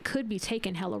 I think it could be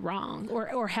taken hella wrong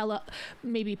or hella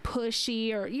maybe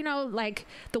pushy or, you know, like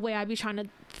the way I be trying to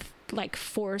like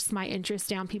force my interest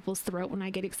down people's throat when I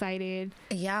get excited.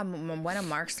 Yeah, one of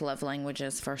Mark's love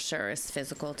languages for sure is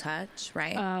physical touch,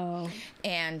 right? Oh.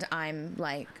 And I'm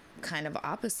like kind of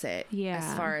opposite. Yeah.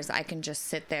 As far as I can just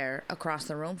sit there across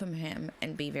the room from him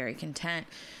and be very content.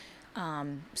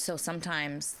 So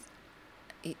sometimes,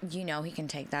 you know, he can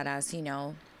take that as, you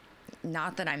know,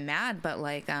 not that I'm mad, but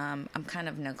like I'm kind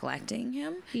of neglecting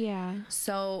him. Yeah.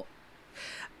 So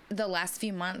the last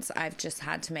few months, I've just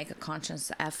had to make a conscious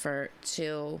effort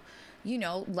to, you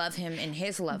know, love him in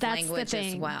his love language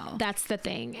as well. That's the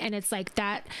thing. And it's like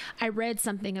that. I read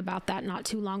something about that not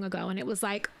too long ago. And it was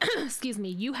like, excuse me,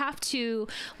 you have to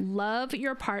love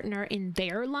your partner in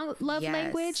their love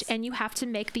language. And you have to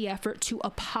make the effort to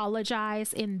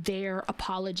apologize in their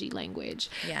apology language.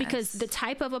 Yes. Because the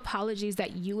type of apologies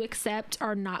that you accept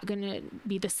are not going to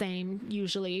be the same,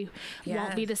 usually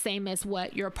won't be the same as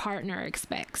what your partner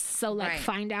expects. So like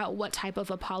find out what type of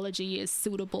apology is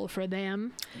suitable for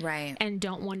them. Right. And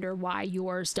don't wonder why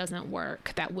yours doesn't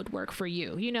work that would work for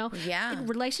you, you know? Yeah.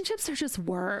 Relationships are just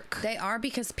work. They are,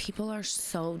 because people are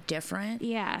so different.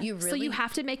 Yeah. So you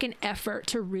have to make an effort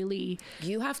to really...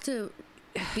 You have to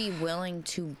be willing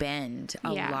to bend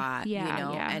a lot, you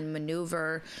know, and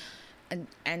maneuver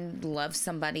and love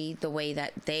somebody the way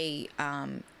that they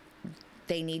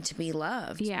they need to be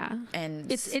loved. Yeah.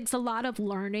 And it's a lot of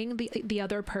learning the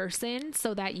other person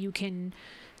so that you can,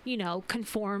 you know,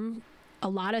 conform a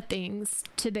lot of things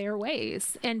to their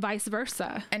ways and vice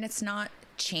versa. And it's not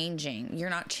changing. You're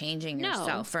not changing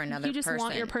yourself for another person. You just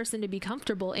want your person to be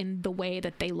comfortable in the way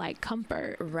that they like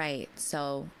comfort. Right.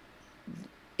 So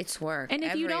it's work. And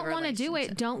if you don't want to do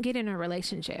it, don't get in a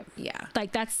relationship. Yeah.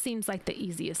 Like that seems like the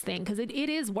easiest thing because it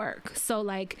is work. So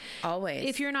like always,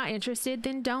 if you're not interested,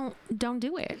 then don't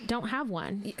do it. Don't have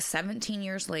one. 17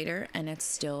 years later and it's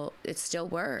still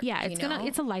work. Yeah.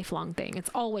 It's a lifelong thing. It's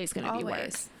always going to be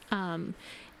work.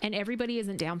 And everybody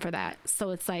isn't down for that. So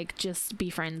it's like, just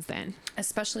be friends then.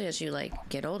 Especially as you like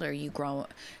get older, you grow.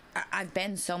 I've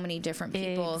been so many different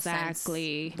people since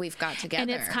we've got together. And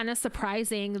it's kind of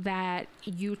surprising that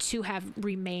you two have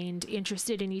remained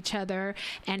interested in each other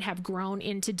and have grown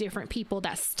into different people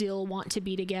that still want to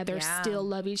be together, still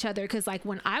love each other. Because like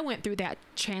when I went through that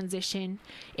transition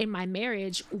in my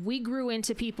marriage, we grew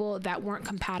into people that weren't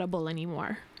compatible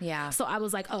anymore. Yeah. So I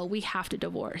was like, oh, we have to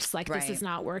divorce. Like, this is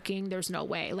not working. There's no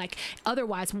way. Like,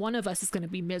 otherwise, one of us is going to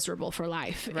be miserable for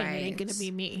life. And it ain't going to be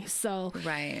me. So,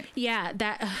 yeah,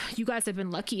 that you guys have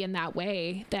been lucky in that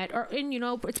way. And, you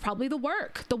know, it's probably the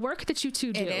work that you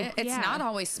two do. It's not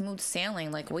always smooth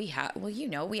sailing like we have. Well, you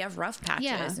know, we have rough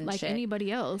patches and like shit.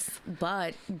 Anybody else.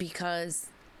 But because,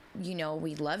 you know,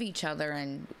 we love each other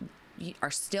and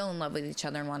are still in love with each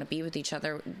other and want to be with each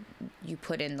other, you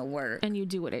put in the work and you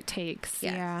do what it takes.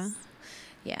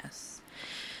 Yes.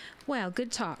 Well,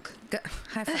 good talk.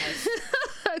 High five.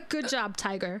 Good job,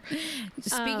 Tiger.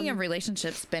 Speaking of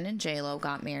relationships, Ben and J-Lo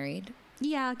got married.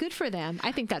 Yeah, good for them.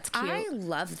 I think that's cute. I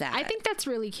love that. I think that's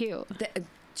really cute.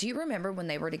 Do you remember when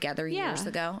they were together years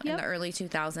ago in the early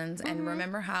 2000s? And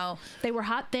remember how they were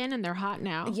hot then and they're hot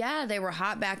now? Yeah, they were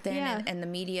hot back then. And the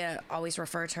media always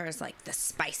referred to her as like the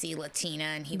spicy Latina.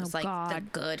 And he was like the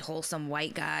good, wholesome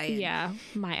white guy. Yeah,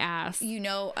 my ass. You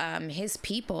know, his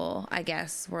people, I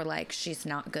guess, were like, she's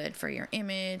not good for your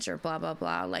image or blah, blah,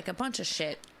 blah. Like a bunch of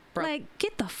shit. Like,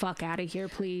 get the fuck out of here,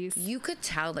 please. You could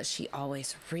tell that she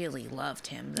always really loved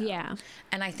him, though. Yeah.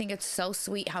 And I think it's so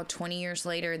sweet how 20 years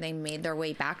later they made their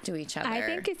way back to each other. I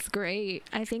think it's great.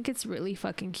 I think it's really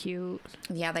fucking cute.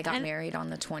 Yeah, they got married on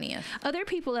the 20th. Other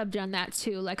people have done that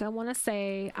too. Like, I want to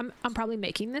say, I'm probably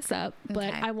making this up,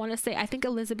 but I want to say, I think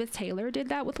Elizabeth Taylor did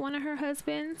that with one of her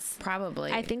husbands.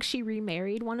 Probably. I think she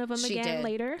remarried one of them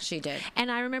later. She did.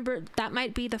 And I remember that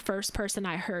might be the first person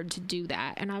I heard to do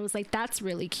that. And I was like, that's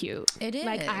really cute. It is.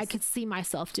 Like, I could see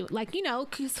myself do it. Like, you know,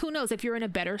 because who knows if you're in a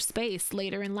better space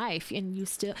later in life and you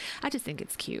still, I just think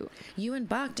it's cute. You and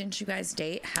Buck, didn't you guys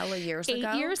date hella years ago?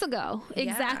 8 years ago. Yeah.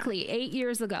 Exactly. 8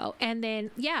 years ago. And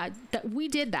then, we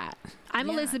did that.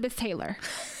 I'm Elizabeth Taylor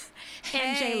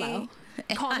and J-Lo.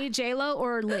 Call me J-Lo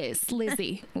or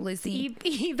Lizzie.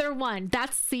 Either one.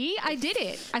 I did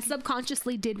it. I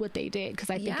subconsciously did what they did because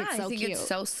I think it's so cute. I think it's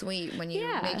so sweet when you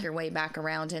make your way back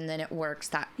around and then it works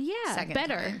that second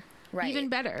better. Time. Right. Even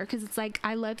better because it's like,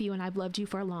 I love you and I've loved you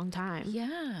for a long time.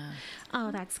 Yeah.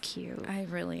 Oh, that's cute.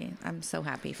 I'm so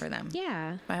happy for them.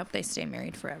 Yeah. I hope they stay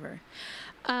married forever.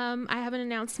 I have an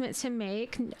announcement to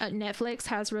make. Netflix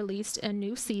has released a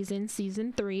new season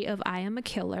 3 of I Am a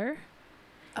Killer.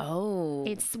 Oh.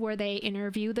 It's where they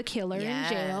interview the killer in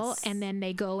jail and then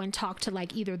they go and talk to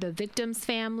like either the victim's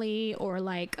family or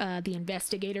like the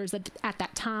investigators at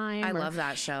that time. I love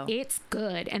that show. It's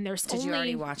good. And Did you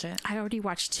already watch it? I already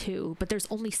watched 2, but there's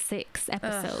only 6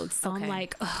 episodes. So I'm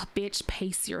like, bitch,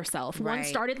 pace yourself. Right. One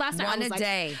started last night. One a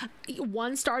day.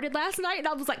 One started last night and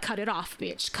I was like, cut it off,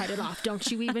 bitch. Cut it off. Don't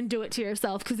you even do it to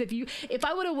yourself. Because if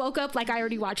I would have woke up like I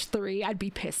already watched 3, I'd be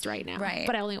pissed right now. Right.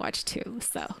 But I only watched 2.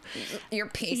 So you're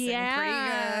pacing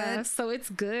pretty good. So it's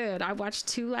good. I watched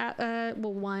 2,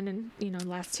 one and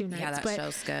last 2 nights. Yeah, that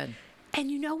show's good. And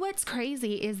you know what's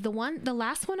crazy is the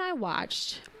last one I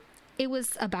watched, it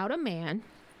was about a man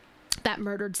that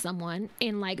murdered someone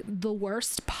in like the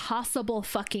worst possible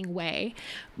fucking way.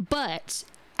 But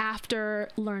after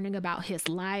learning about his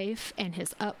life and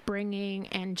his upbringing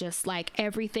and just like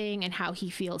everything and how he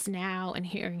feels now and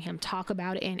hearing him talk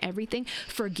about it and everything,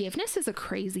 forgiveness is a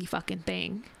crazy fucking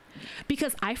thing.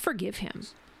 Because I forgive him.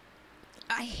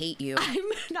 I hate you.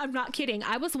 I'm not kidding.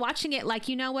 I was watching it like,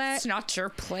 you know what? It's not your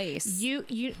place. You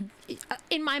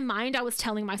in my mind, I was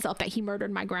telling myself that he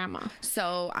murdered my grandma.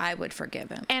 So I would forgive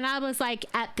him. And I was like,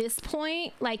 at this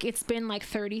point, like it's been like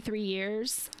 33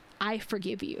 years. I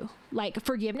forgive you. Like,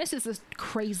 forgiveness is a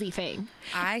crazy thing.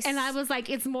 And I was like,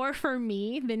 it's more for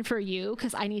me than for you,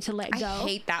 because I need to let go. I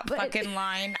hate that fucking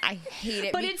line. I hate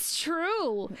it. But it's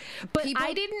true. But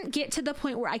I didn't get to the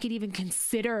point where I could even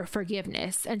consider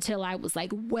forgiveness until I was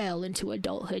like well into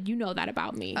adulthood. You know that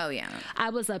about me. Oh, yeah. I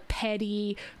was a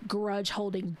petty,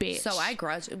 grudge-holding bitch. So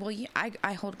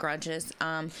I hold grudges.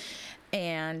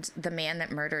 And the man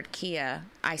that murdered Kia,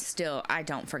 I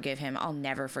don't forgive him. I'll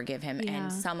never forgive him. Yeah.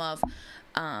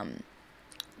 And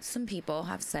some people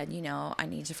have said, you know, I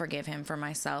need to forgive him for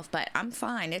myself, but I'm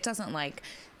fine. It doesn't like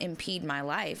impede my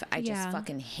life. I just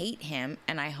fucking hate him,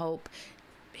 and I hope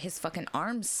his fucking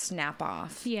arms snap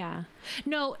off. Yeah.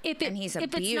 No, if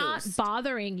it's not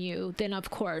bothering you, then of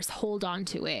course hold on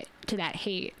to it, to that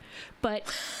hate. But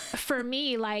for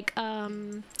me, like,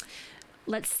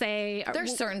 let's say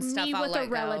there's certain stuff me I'll with let a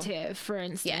relative, for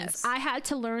instance. Yes. I had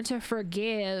to learn to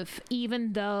forgive,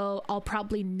 even though I'll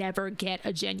probably never get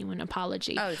a genuine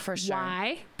apology. Oh, for sure.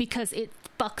 Why? Because it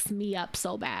fucks me up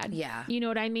so bad. Yeah. You know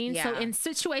what I mean? Yeah. So in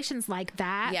situations like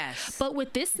that, yes. But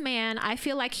with this man, I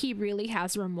feel like he really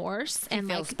has remorse, and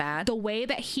feels like bad. The way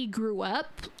that he grew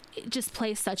up, it just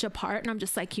plays such a part, and I'm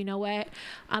just like, you know what?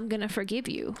 I'm gonna forgive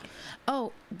you.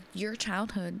 Oh, your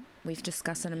childhood, we've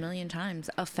discussed it a million times,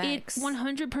 affects it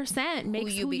 100%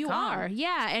 makes who you are.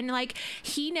 Yeah. And like,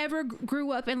 he never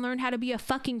grew up and learned how to be a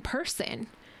fucking person.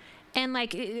 And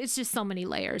like, it's just so many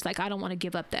layers. Like, I don't want to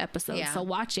give up the episode, so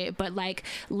watch it. But like,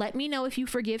 let me know if you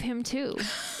forgive him too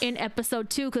in episode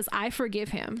 2, because I forgive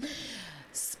him.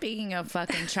 Speaking of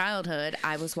fucking childhood,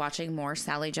 I was watching more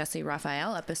Sally Jessy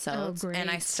Raphael episodes,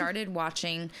 and I started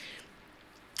watching.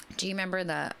 Do you remember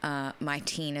the My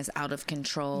Teen is Out of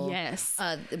Control? Yes.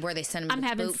 Where they send them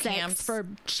to boot camps. I'm having sex for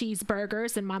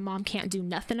cheeseburgers, and my mom can't do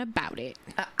nothing about it.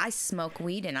 I smoke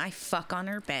weed and I fuck on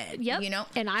her bed. Yep. You know?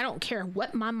 And I don't care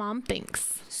what my mom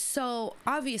thinks. So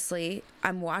obviously,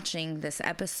 I'm watching this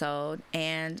episode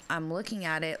and I'm looking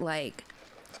at it like,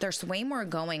 there's way more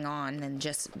going on than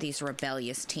just these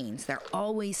rebellious teens. They're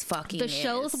always fucking. The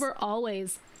shows were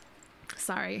always.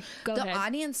 Sorry, go ahead. The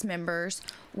audience members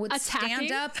would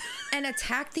stand up and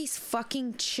attack these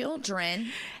fucking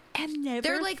children. And never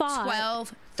They're like thought.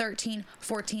 12, 13,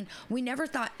 14. We never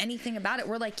thought anything about it.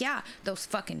 We're like, yeah, those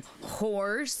fucking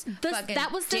whores.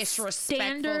 That was the disrespectful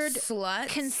standard sluts.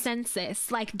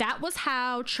 Consensus. Like, that was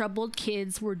how troubled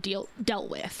kids were dealt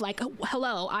with. Like,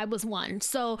 hello, I was one.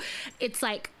 So it's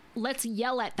like, let's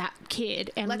yell at that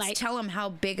kid and let's like tell them how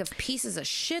big of pieces of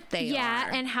shit they are. Yeah,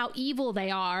 and how evil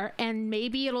they are, and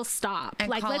maybe it'll stop. And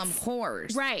like, call them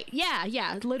whores. Right.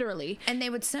 Yeah, literally. And they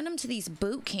would send them to these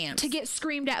boot camps to get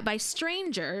screamed at by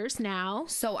strangers now.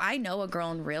 So I know a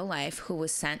girl in real life who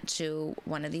was sent to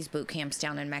one of these boot camps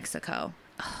down in Mexico.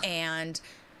 And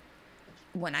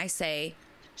when I say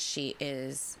she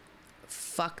is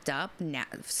fucked up now,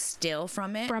 still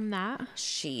from that,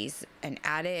 she's an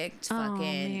addict,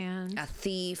 fucking a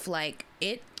thief. Like,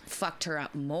 it fucked her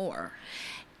up more.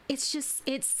 It's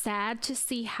sad to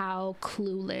see how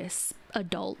clueless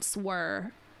adults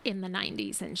were in the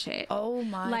 90s and shit. Oh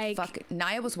my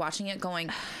Naya was watching it going,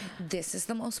 this is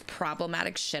the most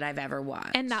problematic shit I've ever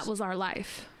watched. And that was our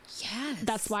life. Yes.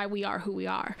 That's why we are who we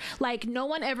are. Like, no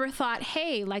one ever thought,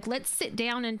 hey, like, let's sit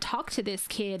down and talk to this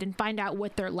kid and find out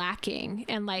what they're lacking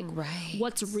and like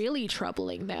what's really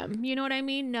troubling them. You know what I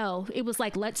mean? No, it was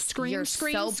like, let's scream. You're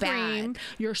so bad.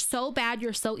 You're so bad.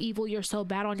 You're so evil. You're so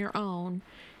bad on your own.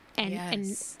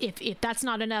 And if that's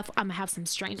not enough, I'm gonna have some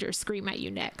strangers scream at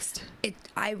you next.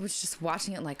 I was just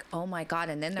watching it like, oh my God.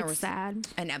 And then there was sad.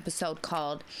 An episode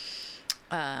called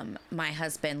My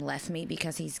Husband Left Me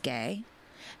Because He's Gay.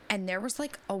 And there was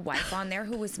like a wife on there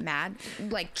who was mad,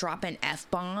 like dropping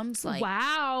F-bombs. Like,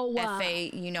 wow.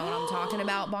 F-A, you know what I'm talking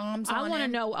about, bombs on I want to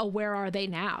know, where are they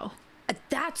now?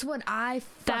 That's what I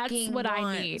fucking want.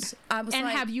 I need. I was and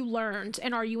have you learned?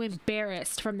 And are you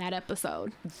embarrassed from that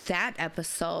episode? That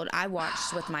episode I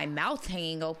watched with my mouth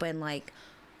hanging open, like,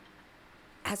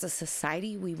 as a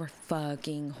society, we were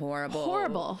fucking horrible.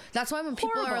 Horrible. That's why when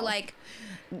people are like,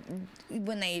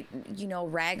 when they,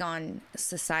 rag on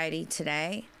society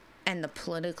today and the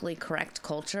politically correct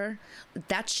culture,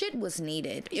 that shit was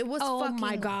needed. It was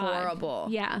fucking horrible.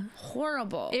 Yeah.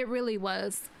 Horrible. It really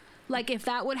was. Like, if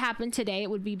that would happen today, it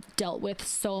would be dealt with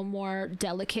so more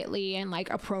delicately and like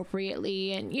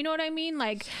appropriately, and you know what I mean?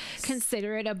 Like,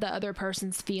 considerate of the other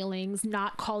person's feelings,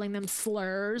 not calling them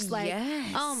slurs. Like,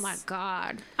 oh my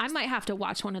God, I might have to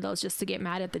watch one of those just to get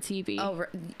mad at the TV. Oh,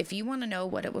 if you want to know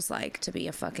what it was like to be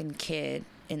a fucking kid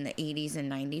in the 80s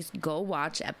and 90s, go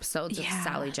watch episodes of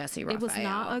Sally Jessy Raphael. It was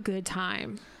not a good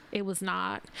time. It was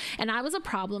not. And I was a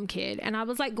problem kid, and I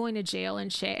was like going to jail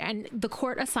and shit, and the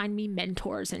court assigned me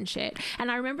mentors and shit. And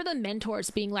I remember the mentors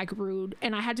being like rude,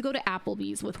 and I had to go to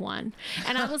Applebee's with one,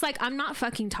 and I was like, I'm not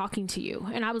fucking talking to you.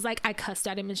 And I was like, I cussed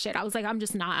at him and shit. I was like, I'm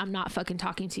not fucking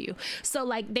talking to you. So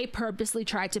like they purposely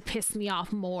tried to piss me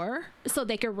off more so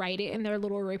they could write it in their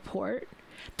little report.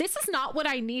 This is not what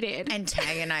I needed.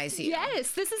 Antagonize you.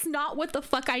 Yes, this is not what the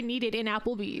fuck I needed in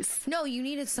Applebee's. No, you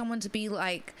needed someone to be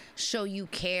like, show you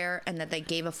care and that they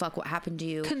gave a fuck what happened to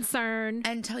you. Concern.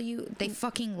 And tell you they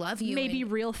fucking love you. Maybe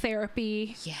real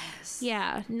therapy. Yes.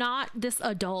 Yeah, not this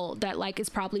adult that like is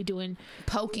probably doing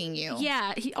poking you.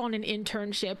 Yeah, he on an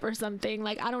internship or something.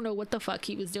 Like I don't know what the fuck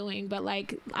he was doing, but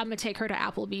like I'm gonna take her to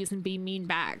Applebee's and be mean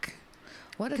back.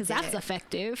 Because that's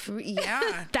effective.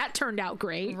 Yeah. That turned out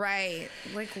great. Right.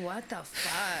 Like, what the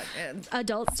fuck?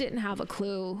 Adults didn't have a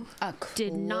clue.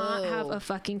 Did not have a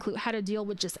fucking clue how to deal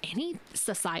with just any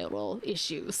societal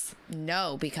issues.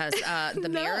 No, because the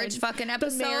marriage fucking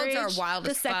episodes are wild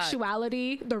as fuck. The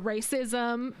sexuality, the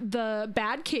racism, the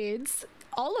bad kids,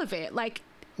 all of it. Like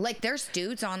there's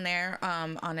dudes on there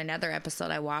on another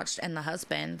episode I watched, and the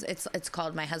husband, it's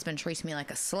called My Husband Treats Me Like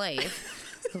a Slave.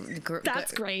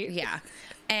 That's great. Yeah.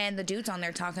 And the dude's on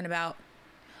there talking about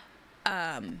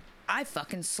I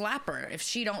fucking slap her. If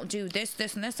she don't do this,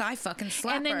 and this, I fucking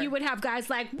slap her. And then you would have guys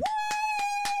like, woo!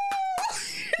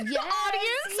 Yes, the audience.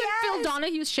 Yes. And Phil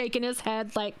Donahue's shaking his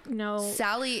head like, no.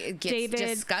 Sally gets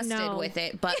disgusted with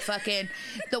it. But fucking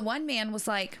the one man was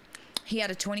like, he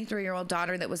had a 23-year-old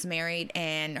daughter that was married,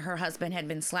 and her husband had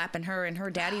been slapping her, and her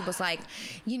daddy was like,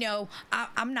 you know,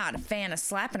 I'm not a fan of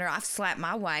slapping her. I've slapped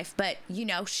my wife, but, you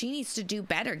know, she needs to do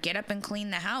better. Get up and clean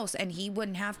the house, and he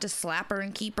wouldn't have to slap her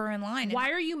and keep her in line.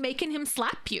 Why are you making him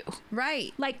slap you?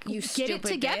 Right. Like, you get it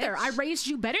together. Bitch. I raised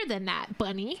you better than that,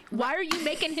 bunny. Why are you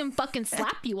making him fucking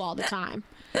slap you all the time?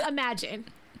 Imagine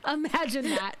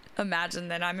that. Imagine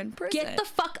that I'm in prison. Get the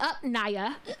fuck up,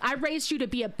 Naya. I raised you to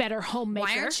be a better homemaker.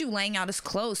 Why aren't you laying out his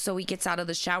clothes so he gets out of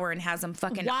the shower and has them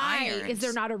fucking ironed? Why is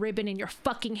there not a ribbon in your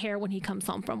fucking hair when he comes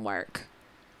home from work?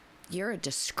 You're a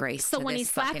disgrace so to when this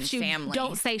he slaps you, family.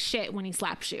 Don't say shit when he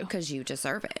slaps you. Because you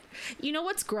deserve it. You know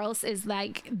what's gross is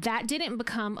like that didn't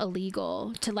become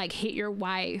illegal to like hit your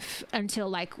wife until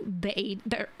like the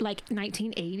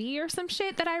 1980 or some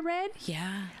shit that I read.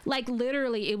 Yeah. Like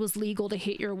literally it was legal to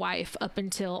hit your wife up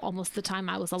until almost the time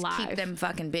I was alive. Keep them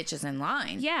fucking bitches in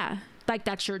line. Yeah. Like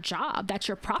that's your job. That's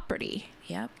your property.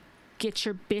 Yep. Get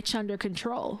your bitch under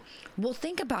control. Well,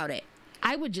 think about it.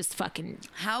 I would just fucking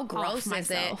how gross is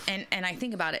it? And I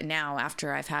think about it now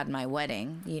after I've had my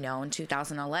wedding, you know, in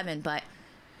 2011, but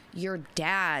your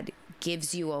dad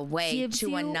gives you away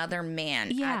to another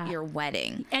man at your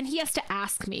wedding. And he has to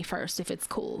ask me first if it's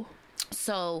cool.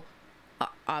 So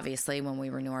obviously when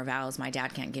we renew our vows, my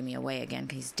dad can't give me away again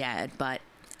because he's dead, but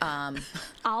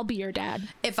I'll be your dad.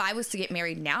 If I was to get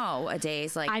married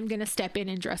nowadays, like I'm gonna step in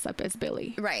and dress up as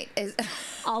Billy. Right.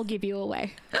 I'll give you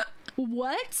away.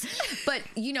 What? But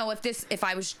you know, if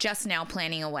I was just now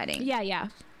planning a wedding, yeah,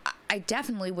 I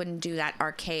definitely wouldn't do that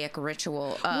archaic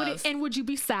ritual of. Would you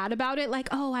be sad about it? Like,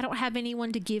 oh, I don't have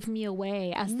anyone to give me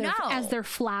away as their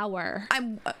flower.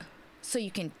 So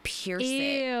you can pierce Ew.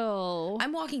 it.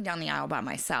 I'm walking down the aisle by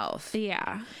myself.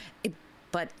 Yeah.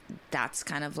 But that's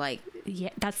kind of like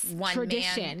that's one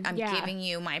tradition. Man, I'm giving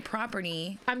you my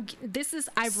property. I've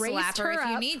raised Slap her up. If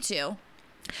you need to.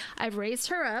 I've raised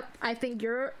her up. I think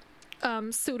you're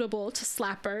suitable to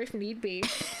slap her if need be.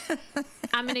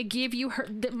 I'm gonna give you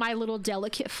my little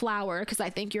delicate flower because I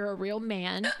think you're a real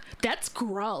man. That's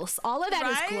gross. All of that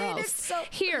is gross.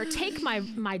 Here, take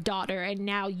my daughter, and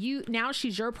now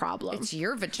she's your problem. It's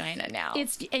your vagina now.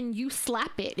 And you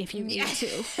slap it if you need to.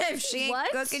 If she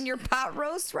ain't cooking your pot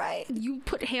roast right, you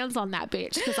put hands on that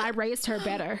bitch because I raised her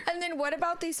better. And then what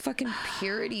about these fucking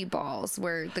purity balls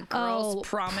where the girls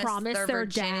promise their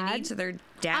virginity to their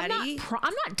daddy?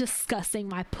 I'm not discussing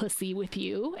my pussy with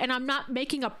you, and I'm not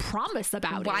making a promise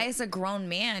about it. Why, as a grown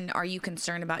man, are you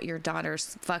concerned about your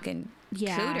daughter's fucking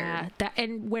cooter?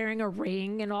 And wearing a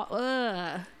ring and all?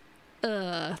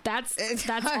 That's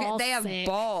all. They have sick.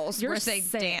 balls. You're where they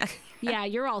sick. dance. Yeah,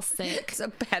 you're all sick. It's a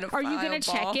pedophile. Are you gonna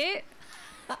ball. check it?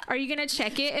 Are you gonna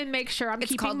check it and make sure I'm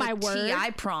keeping my word? T.I.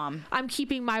 prom. I'm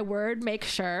keeping my word. Make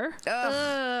sure.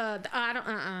 I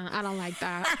don't like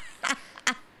that.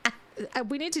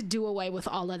 We need to do away with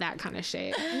all of that kind of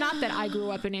shit. Not that I grew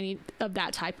up in any of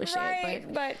that type of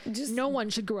shit, but just no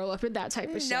one should grow up in that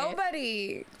type of shit.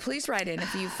 Nobody. Please write in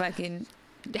if you fucking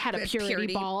had a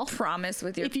purity ball promise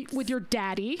with your with your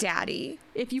daddy. Daddy.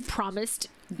 If you promised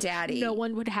Daddy. No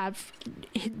one would have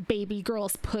baby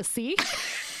girl's pussy.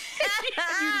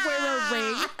 You'd wear a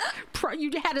ring.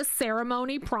 You had a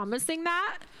ceremony promising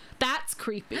that. That's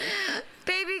creepy.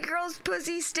 Baby girl's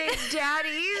pussy stayed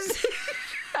daddy's.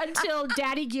 Until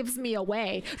daddy gives me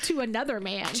away to another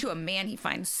man. To a man he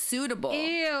finds suitable.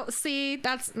 Ew. See,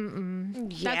 that's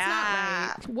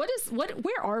Yeah. That's not right.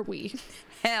 Where are we?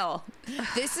 Hell.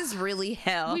 This is really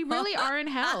hell. We really are in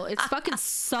hell. It's fucking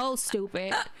so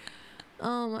stupid.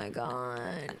 Oh my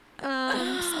God.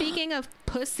 Speaking of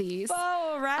pussies.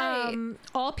 Oh, right.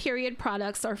 All period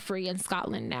products are free in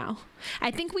Scotland now. I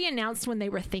think we announced when they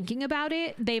were thinking about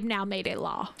it, they've now made it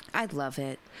law. I love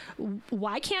it.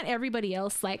 Why can't everybody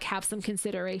else like have some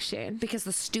consideration? Because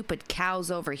the stupid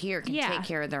cows over here can take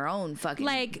care of their own fucking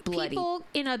like bloody people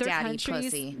in other daddy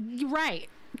countries. Pussy. Right.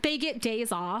 They get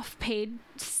days off, paid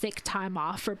sick time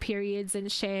off for periods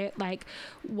and shit. Like,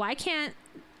 why can't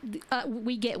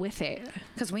we get with it?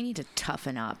 Because we need to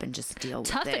toughen up and just deal with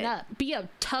it. Toughen up. Be a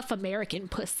tough American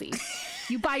pussy.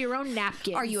 You buy your own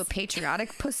napkins. Are you a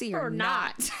patriotic pussy or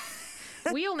not?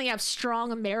 We only have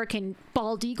strong American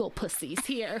bald eagle pussies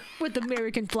here with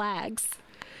American flags.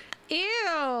 Ew.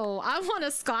 I want a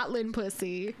Scotland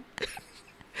pussy.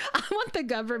 I want the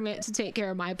government to take care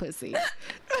of my pussy.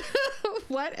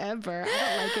 Whatever. I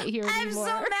don't like it here anymore.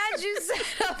 I'm so mad you said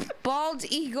a bald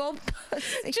eagle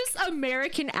pussy. Just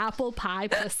American apple pie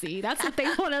pussy. That's what they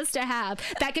want us to have.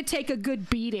 That could take a good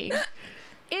beating.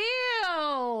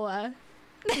 Ew.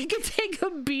 They could take a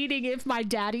beating if my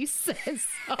daddy says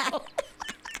so.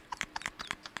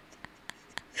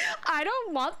 I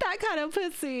don't want that kind of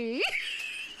pussy.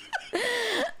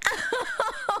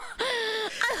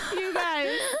 You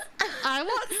guys, I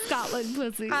want Scotland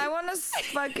pussy. I want a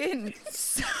fucking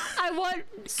I want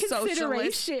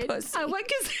consideration. Pussy. I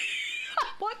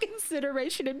want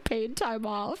consideration and paid time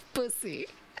off pussy.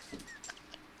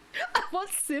 I want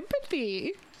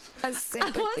sympathy. A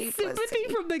sympathy I want sympathy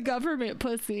pussy. from the government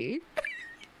pussy.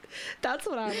 That's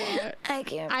what I want. I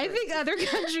can't. I think other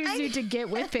countries need to get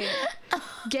with it.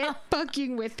 Get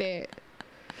fucking with it.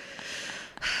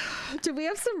 Do we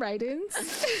have some write-ins?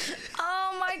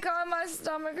 Oh my God, my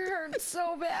stomach hurts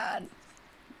so bad.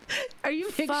 Are you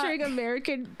picturing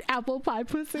American apple pie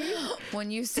pussy?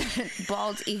 When you said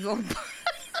bald eagle,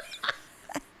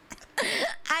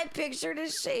 I pictured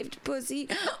a shaved pussy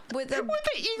with an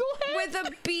eagle head? with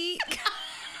a beak,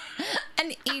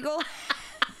 an eagle,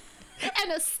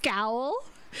 And a scowl.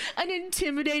 An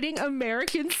intimidating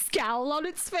American scowl on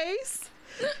its face.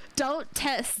 Don't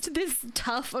test this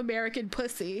tough American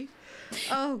pussy.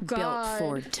 Oh, God. built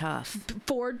Ford tough,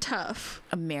 Ford tough.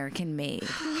 American made.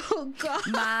 Oh,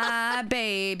 God. My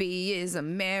baby is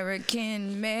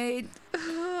American made,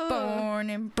 born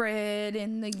and bred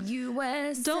in the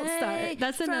USA. Don't start.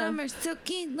 That's from enough. her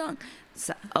silky long. It's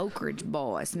the Oak Ridge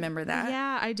Boys. Remember that?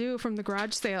 Yeah, I do, from the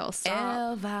garage sale.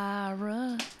 Stop.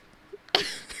 Elvira.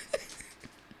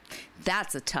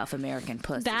 That's a tough American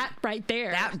pussy. That right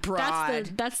there. That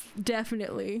broad. That's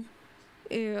definitely.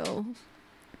 Ew.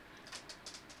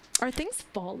 Are things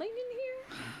falling in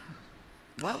here?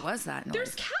 What was that noise?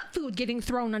 There's cat food getting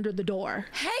thrown under the door.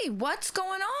 Hey, what's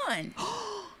going on?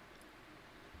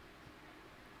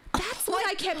 That's what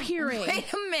I kept hearing.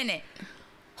 Wait a minute.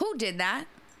 Who did that?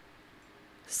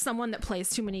 Someone that plays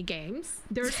too many games.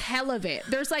 There's hell of it.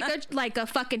 There's like a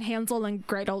fucking Hansel and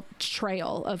Gretel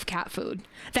trail of cat food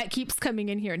that keeps coming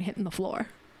in here and hitting the floor.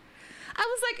 I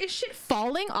was like, is shit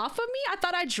falling off of me? I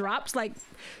thought I dropped like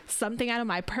something out of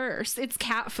my purse. It's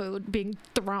cat food being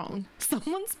thrown.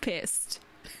 Someone's pissed.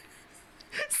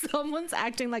 Someone's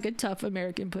acting like a tough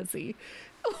American pussy.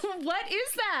 What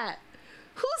is that?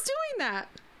 Who's doing that?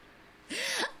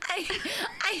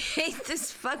 I hate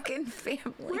this fucking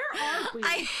family. Where are we?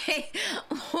 I hate.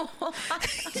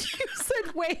 You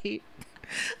said wait.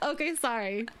 Okay,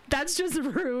 sorry. That's just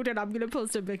rude, and I'm gonna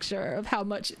post a picture of how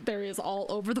much there is all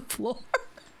over the floor.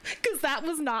 Because that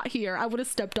was not here. I would have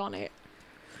stepped on it.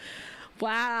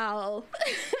 Wow.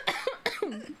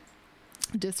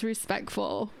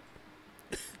 Disrespectful.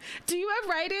 Do you have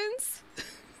write-ins?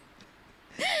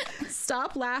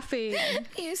 Stop laughing.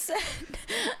 You said,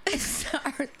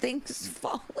 are things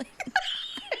falling?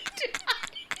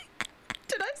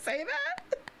 Did I say that?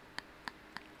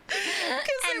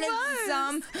 And it's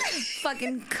some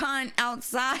fucking cunt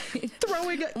outside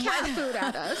throwing cat food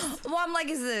at us. Well, I'm like,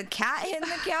 is it a cat hitting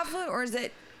the cat food, or is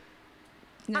it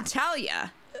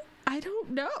Natalia? I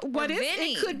don't know. What is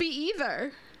Vinny. it? Could be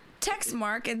either. Text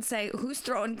Mark and say, who's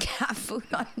throwing cat food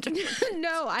under?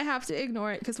 No, I have to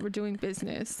ignore it because we're doing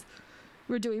business.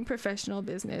 We're doing professional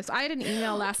business. I had an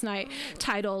email last night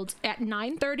titled at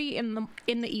 9:30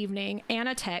 in the evening, and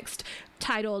a text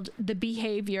titled "The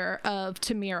Behavior of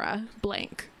Tamira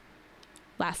blank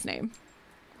last name."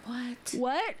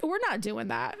 What? We're not doing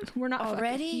that. We're not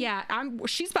already.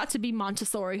 She's about to be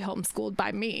Montessori homeschooled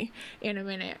by me in a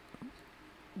minute.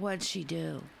 What'd she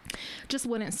do? Just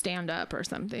wouldn't stand up or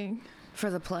something. For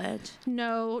the pledge?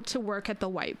 No, to work at the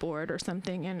whiteboard or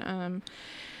something. And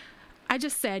I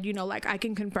just said, like, I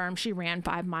can confirm she ran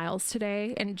 5 miles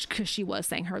today. And because she was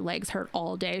saying her legs hurt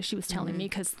all day, she was telling me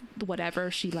because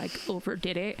whatever, she like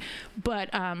overdid it. But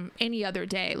any other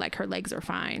day, like, her legs are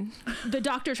fine. The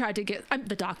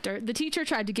teacher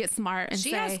tried to get smart and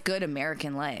she has good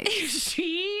American legs.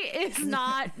 She is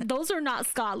not, those are not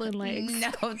Scotland legs.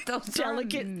 No, those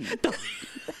delicate.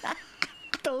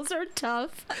 Those are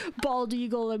tough, bald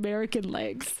eagle American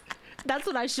legs. That's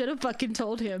what I should have fucking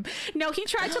told him. No, he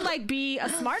tried to like be a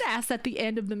smart ass at the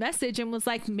end of the message and was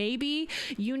like, maybe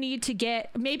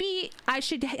I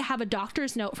should have a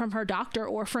doctor's note from her doctor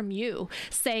or from you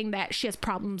saying that she has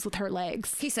problems with her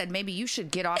legs. He said, maybe you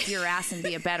should get off your ass and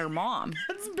be a better mom.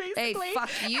 That's basically. Hey, fuck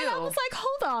you. And I was like,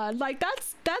 hold on. Like,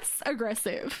 that's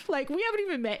aggressive. Like, we haven't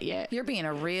even met yet. You're being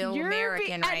a real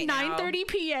American right now. At 9:30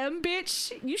 p.m.,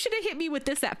 bitch, you should have hit me with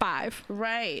this at 5.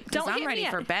 Right. Because I'm ready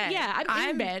for bed. Yeah, I'm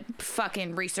in bed.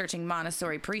 Fucking researching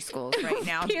Montessori preschools right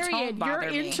now. Period. Don't bother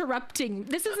You're interrupting.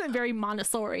 This isn't very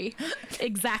Montessori.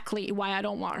 Exactly why I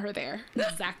don't want her there.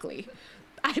 Exactly.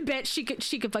 I bet she could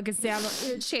fucking sit down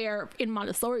in a chair in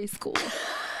Montessori school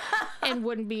and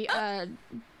wouldn't be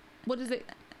what is it?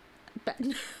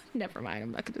 Never mind.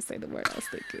 I'm not going to say the word I was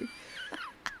thinking.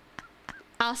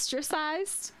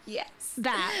 Ostracized? Yes.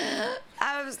 That.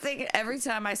 I was thinking, every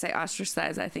time I say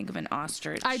ostracized, I think of an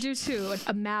ostrich. I do too.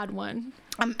 A mad one.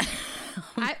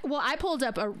 I pulled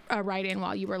up a write-in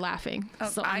while you were laughing.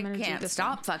 So I can't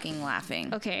stop fucking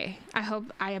laughing. Okay. I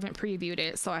hope I haven't previewed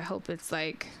it, so I hope it's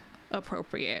like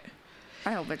appropriate.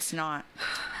 I hope it's not.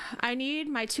 I need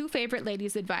my 2 favorite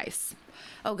ladies' advice.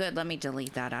 Oh, good. Let me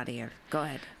delete that out of here. Go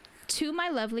ahead. To my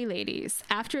lovely ladies,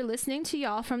 after listening to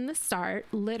y'all from the start,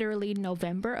 literally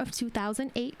November of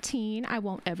 2018, I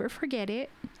won't ever forget it.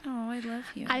 Oh, I love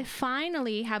you. I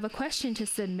finally have a question to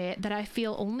submit that I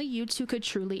feel only you 2 could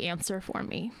truly answer for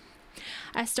me.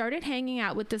 I started hanging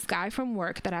out with this guy from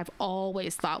work that I've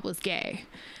always thought was gay.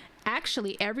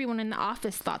 Actually, everyone in the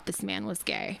office thought this man was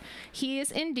gay. He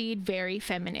is indeed very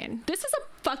feminine. This is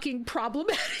a fucking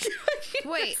problematic.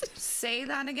 Wait, say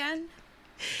that again?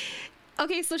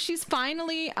 Okay, so she's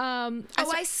finally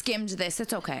I skimmed this.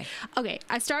 It's okay. Okay,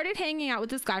 I started hanging out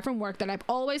with this guy from work that I've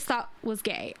always thought was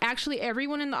gay. Actually,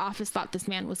 everyone in the office thought this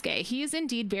man was gay. He is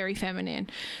indeed very feminine.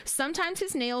 Sometimes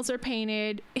his nails are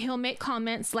painted. He'll make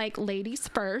comments like ladies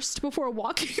first before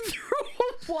walking through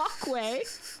a walkway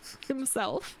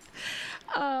himself.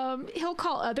 He'll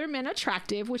call other men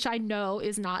attractive, which I know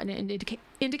is not an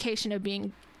indication of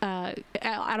being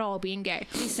at all being gay.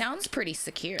 He sounds pretty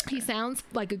secure. He sounds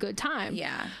like a good time.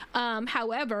 Yeah.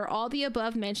 However, all the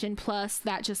above mentioned plus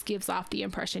that just gives off the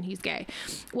impression he's gay.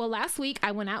 Well, last week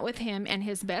I went out with him and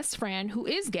his best friend who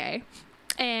is gay,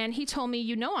 and he told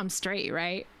me, I'm straight,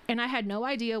 right? And I had no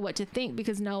idea what to think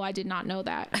because no, I did not know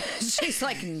that. She's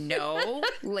like, no,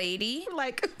 lady.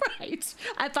 Like, right.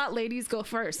 I thought ladies go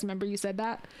first. Remember you said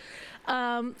that?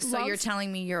 So you're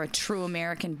telling me you're a true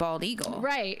American bald eagle.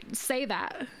 Right. Say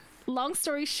that. Long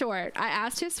story short, I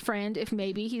asked his friend if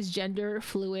maybe he's gender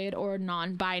fluid or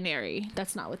non-binary.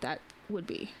 That's not what that would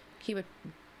be. He would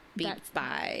be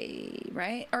bi,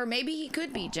 right? Or maybe he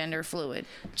could be gender fluid.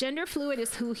 Gender fluid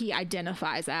is who he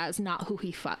identifies as, not who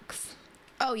he fucks.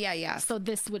 Oh, yeah. So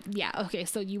this would, okay,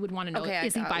 so you would want to know,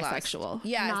 is he bisexual?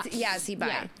 Yeah, is he bi?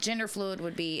 Yeah. Gender fluid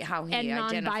would be how he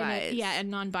identifies. Yeah,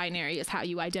 and non-binary is how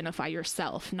you identify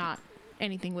yourself, not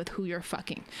anything with who you're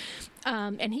fucking.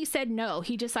 And he said no,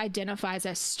 he just identifies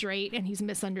as straight and he's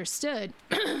misunderstood.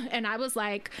 And I was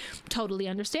like, totally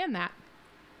understand that.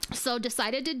 So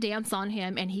decided to dance on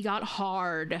him, and he got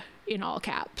hard in all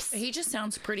caps. He just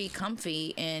sounds pretty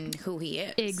comfy in who he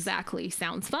is. Exactly.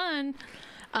 Sounds fun.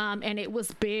 And it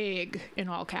was big in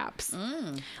all caps.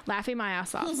 Laughing my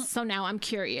ass off. So now I'm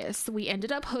curious. We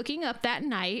ended up hooking up that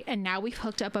night, and now we've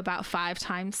hooked up about 5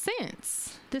 times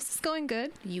since. This is going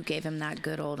good. You gave him that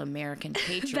good old American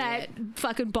patriot. That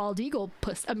fucking bald eagle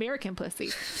American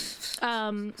pussy.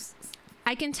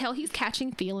 I can tell he's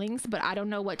catching feelings, but I don't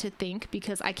know what to think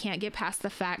because I can't get past the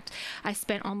fact I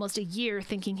spent almost a year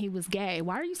thinking he was gay.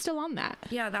 Why are you still on that?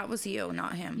 Yeah, that was you,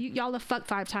 not him. Y'all have fucked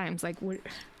 5 times. Like,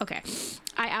 okay.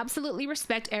 I absolutely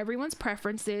respect everyone's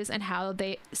preferences and how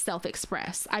they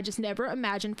self-express. I just never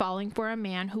imagined falling for a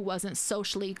man who wasn't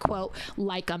socially, quote,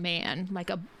 like a man, like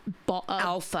an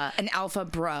alpha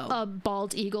bro, a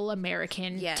bald eagle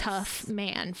American, tough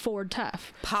man, Ford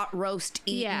tough, pot roast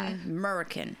eating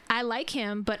American. I like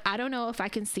him, but I don't know if I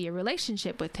can see a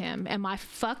relationship with him. Am I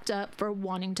fucked up for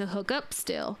wanting to hook up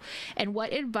still? And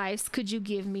what advice could you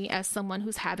give me as someone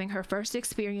who's having her first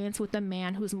experience with a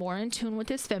man who's more in tune with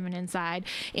his feminine side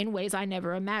in ways I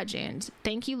never imagined?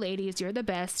 Thank you, ladies. You're the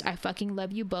best. I fucking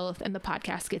love you both, and the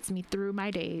podcast gets me through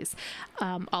my days.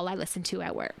 All I listen to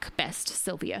at work. Best,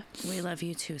 Sylvia. We love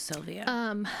you too, Sylvia.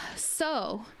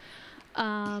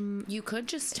 You could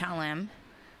just tell him.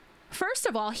 First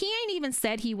of all, he ain't even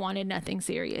said he wanted nothing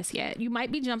serious yet. You might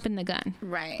be jumping the gun.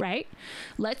 Right?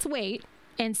 Let's wait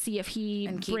and see if he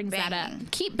brings that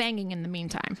up. Keep banging in the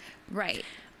meantime. Right.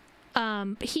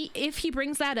 If he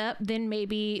brings that up, then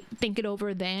maybe think it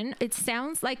over then. It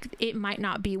sounds like it might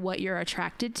not be what you're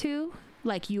attracted to.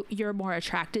 Like you're more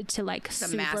attracted to like the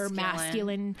super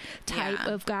masculine type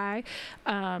of guy.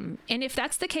 And if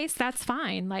that's the case, that's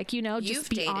fine. Like, just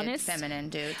be honest. Feminine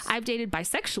dudes. I've dated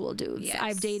bisexual dudes. Yes.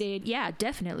 I've dated,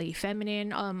 definitely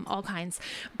feminine, all kinds.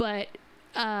 But,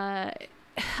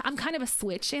 I'm kind of a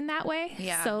switch in that way.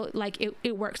 Yeah. So like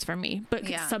it works for me. But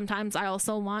sometimes I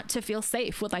also want to feel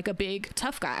safe with like a big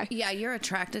tough guy. Yeah, you're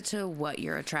attracted to what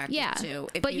you're attracted to.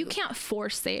 But you can't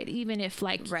force it, even if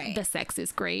like the sex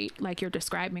is great, like you're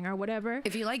describing or whatever.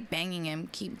 If you like banging him,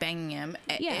 keep banging him.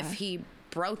 Yeah. If he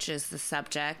broaches the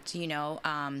subject,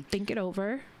 think it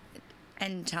over.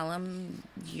 And tell him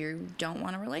you don't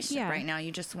want a relationship right now.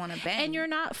 You just want to bang. And you're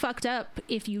not fucked up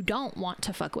if you don't want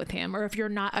to fuck with him or if you're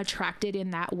not attracted in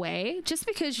that way. Just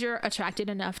because you're attracted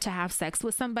enough to have sex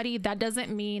with somebody, that doesn't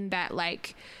mean that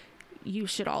like you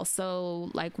should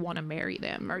also like want to marry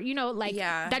them or,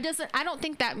 that doesn't, I don't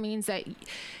think that means that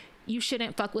you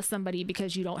shouldn't fuck with somebody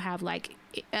because you don't have like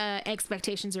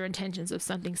expectations or intentions of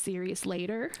something serious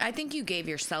later. I think you gave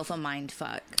yourself a mind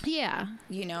fuck. Yeah.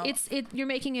 You're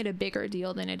making it a bigger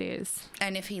deal than it is.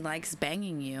 And if he likes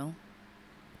banging you.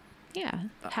 Yeah.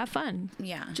 Have fun.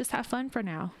 Yeah. Just have fun for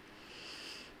now.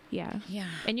 Yeah. Yeah.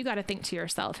 And you got to think to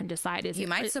yourself and decide you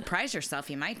might surprise yourself.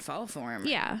 You might fall for him.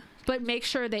 Yeah. But make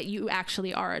sure that you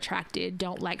actually are attracted.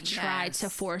 Don't like try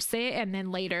to force it and then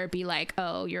later be like,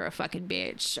 oh, you're a fucking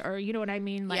bitch. Or you know what I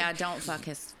mean? Like, yeah, don't fuck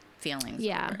his feelings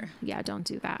over. Yeah, don't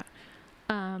do that.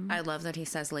 I love that he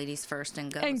says ladies first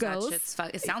and goes.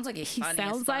 It sounds like he's funny. He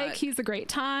sounds like he's a great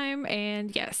time.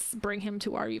 And yes, bring him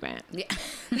to our event. Yeah.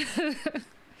 Do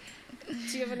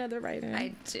you have another write-in?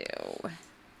 I do.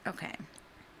 Okay.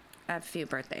 I have a few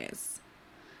birthdays.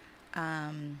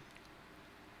 Hi,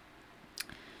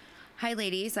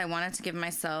 ladies. I wanted to give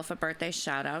myself a birthday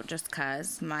shout out just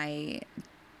because my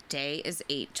day is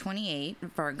 8/28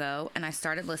 Virgo, and I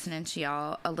started listening to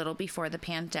y'all a little before the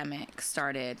pandemic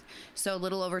started. So a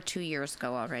little over 2 years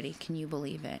ago already. Can you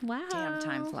believe it? Wow. Damn,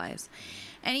 time flies.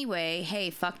 Anyway, hey,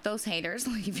 fuck those haters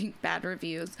leaving bad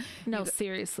reviews. No,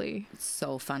 seriously. It's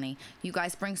so funny. You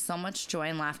guys bring so much joy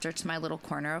and laughter to my little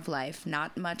corner of life.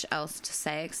 Not much else to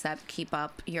say except keep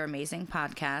up your amazing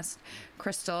podcast.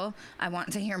 Crystal, I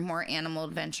want to hear more animal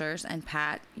adventures. And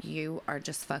Pat, you are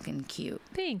just fucking cute.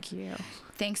 Thank you.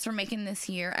 Thanks for making this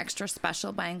year extra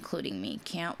special by including me.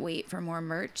 Can't wait for more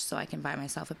merch so I can buy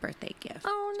myself a birthday gift.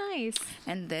 Oh, nice.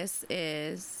 And this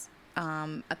is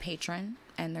a patron,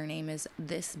 and their name is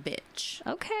This Bitch.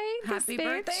 Okay. Happy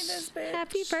birthday, This Bitch.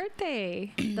 Happy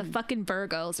birthday. The fucking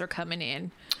Virgos are coming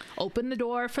in. Open the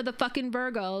door for the fucking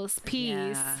Virgos.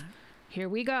 Peace. Yeah. Here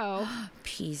we go.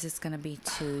 Peas is going to be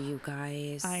 2, you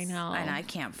guys. I know. And I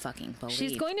can't fucking believe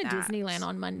She's going to Disneyland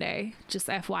on Monday. Just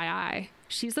FYI.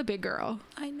 She's a big girl.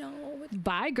 I know.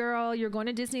 Bye, girl. You're going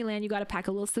to Disneyland. You got to pack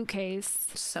a little suitcase.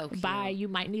 So cute. Bye. You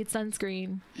might need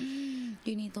sunscreen.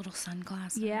 You need little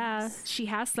sunglasses. Yeah. She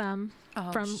has some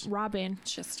from Robin.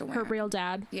 Just to wear. Her real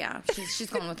dad. Yeah. She's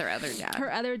going with her other dad.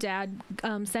 Her other dad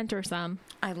sent her some.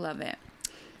 I love it.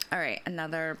 All right,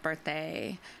 another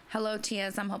birthday. Hello,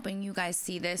 Tias. I'm hoping you guys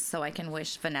see this so I can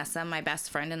wish Vanessa, my best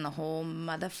friend in the whole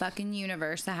motherfucking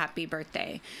universe, a happy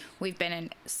birthday. We've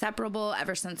been inseparable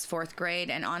ever since 4th grade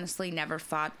and honestly never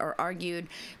fought or argued.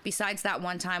 Besides that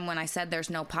one time when I said there's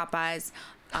no Popeyes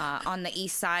on the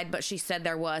east side, but she said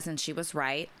there was and she was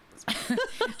right.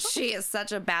 She is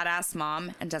such a badass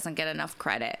mom and doesn't get enough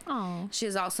credit. Aww. She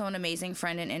is also an amazing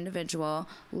friend and individual.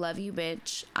 Love you,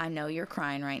 bitch. I know you're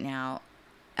crying right now.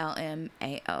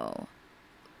 LMAO.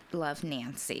 Love,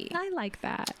 Nancy. I like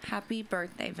that. Happy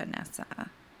birthday, Vanessa.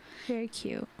 Very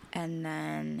cute. And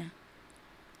then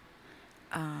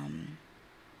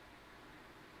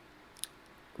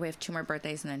we have 2 more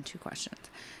birthdays and then 2 questions.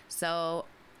 So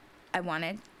I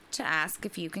wanted to ask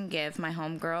if you can give my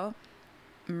homegirl,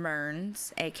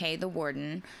 Merns, aka the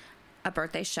Warden, a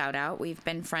birthday shout out. We've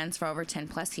been friends for over 10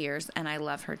 plus years and I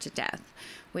love her to death.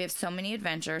 We have so many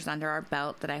adventures under our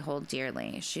belt that I hold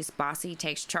dearly. She's bossy,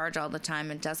 takes charge all the time,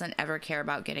 and doesn't ever care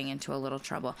about getting into a little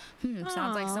trouble.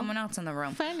 Sounds like someone else in the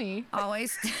room. Funny.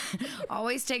 Always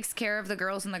takes care of the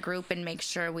girls in the group and makes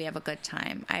sure we have a good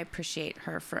time. I appreciate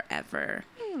her forever.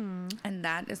 And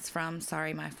that is from,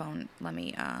 sorry, my phone.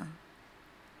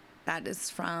 That is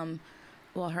from,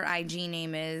 well, her IG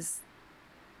name is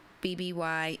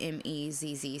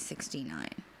BBYMEZZ69.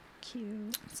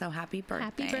 Cute. So happy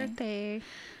birthday. Happy birthday.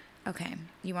 Okay.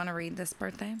 You want to read this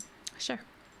birthday? Sure.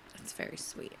 It's very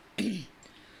sweet. I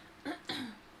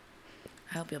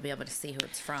hope you'll be able to see who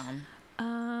it's from.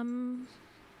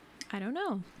 I don't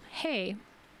know. Hey,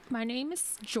 my name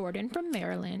is Jordan from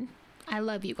Maryland. I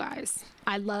love you guys.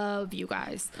 I'm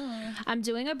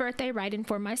doing a birthday write-in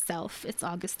for myself. It's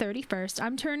August 31st.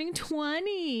 I'm turning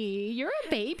 20. You're a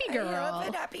baby girl. I love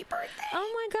it. Happy birthday.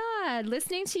 Oh my God.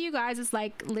 Listening to you guys is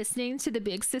like listening to the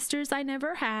big sisters I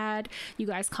never had. You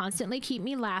guys constantly keep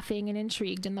me laughing and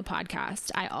intrigued in the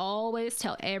podcast. I always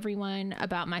tell everyone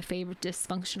about my favorite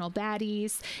dysfunctional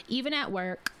baddies, even at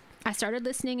work. I started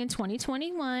listening in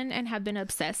 2021 and have been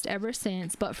obsessed ever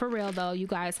since. But for real, though, you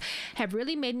guys have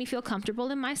really made me feel comfortable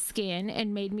in my skin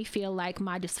and made me feel like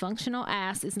my dysfunctional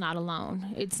ass is not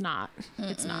alone. It's not.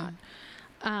 It's not.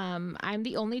 I'm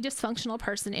the only dysfunctional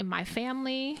person in my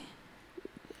family,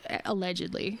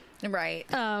 allegedly. Right.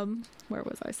 Where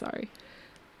was I? Sorry.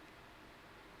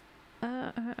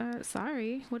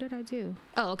 Sorry. What did I do?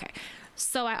 Oh, okay.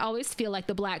 So I always feel like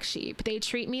the black sheep. They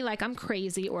treat me like I'm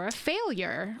crazy or a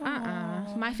failure.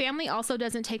 My family also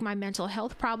doesn't take my mental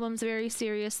health problems very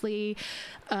seriously.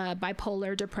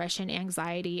 Bipolar, depression,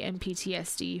 anxiety, and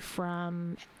PTSD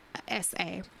from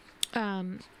SA.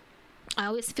 I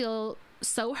always feel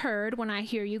so heard when I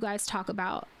hear you guys talk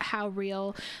about how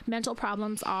real mental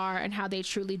problems are and how they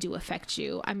truly do affect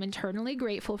you. I'm eternally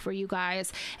grateful for you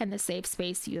guys and the safe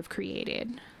space you have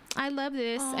created. I love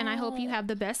this, and I hope you have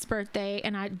the best birthday,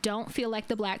 and I don't feel like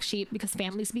the black sheep because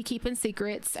families be keeping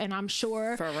secrets, and I'm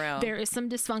sure for real there is some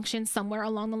dysfunction somewhere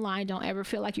along the line. Don't ever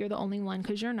feel like you're the only one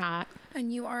because you're not.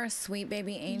 And you are a sweet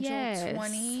baby angel. Yes.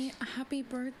 20. Happy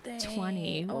birthday.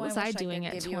 20. What was I doing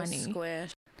at 20?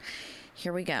 Squish.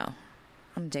 Here we go.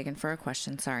 I'm digging for a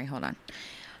question. Sorry, hold on.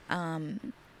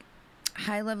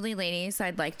 Hi, lovely ladies.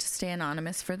 I'd like to stay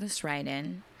anonymous for this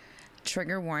write-in.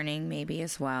 Trigger warning, maybe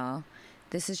as well.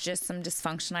 This is just some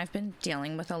dysfunction I've been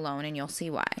dealing with alone, and you'll see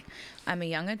why. I'm a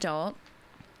young adult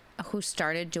who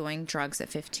started doing drugs at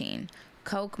 15.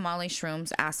 Coke, Molly,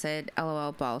 shrooms, acid,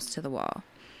 LOL, balls to the wall.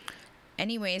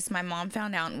 Anyways, my mom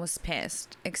found out and was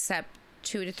pissed, except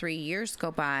 2 to 3 years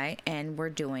go by, and we're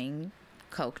doing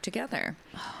Coke together.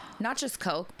 Not just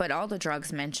Coke, but all the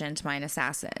drugs mentioned minus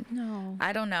acid. No.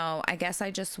 I don't know. I guess I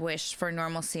just wish for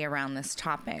normalcy around this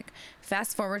topic.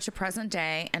 Fast forward to present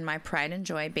day, and my pride and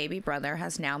joy baby brother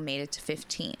has now made it to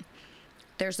 15.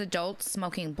 There's adults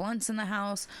smoking blunts in the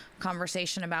house,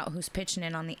 conversation about who's pitching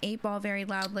in on the 8-ball very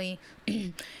loudly,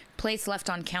 plates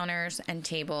left on counters and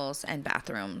tables and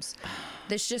bathrooms.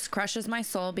 This just crushes my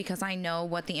soul because I know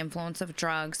what the influence of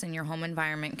drugs in your home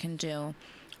environment can do.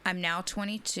 I'm now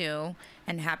 22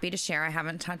 and happy to share I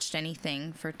haven't touched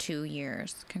anything for 2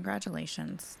 years.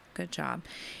 Congratulations. Good job.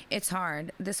 It's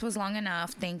hard. This was long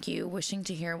enough. Thank you. Wishing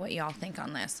to hear what y'all think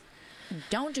on this.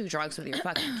 Don't do drugs with your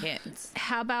fucking kids.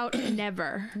 How about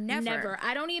never? Never.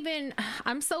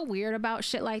 I'm so weird about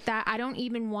shit like that. I don't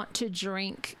even want to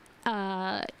drink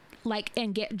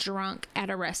and get drunk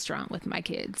at a restaurant with my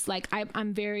kids. Like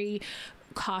I'm very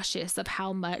cautious of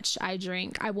how much I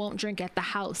drink. I won't drink at the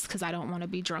house because I don't want to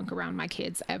be drunk around my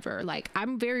kids ever. Like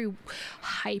I'm very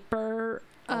hyper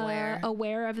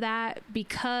aware of that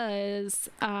because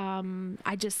I don't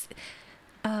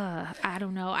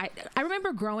know. I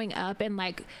remember growing up and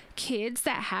like kids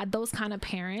that had those kind of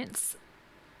parents,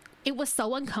 it was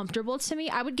so uncomfortable to me.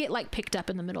 I would get like picked up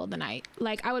in the middle of the night.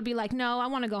 Like I would be like, no, I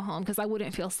want to go home because I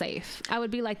wouldn't feel safe. I would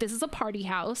be like, this is a party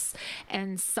house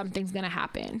and something's going to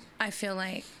happen. I feel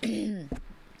like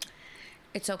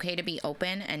it's okay to be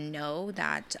open and know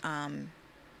that,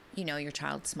 your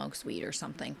child smokes weed or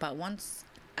something. But once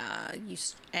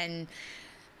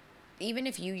even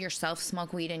if you yourself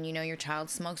smoke weed and your child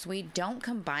smokes weed, don't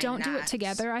do it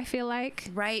together, I feel like.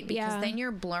 Right, because then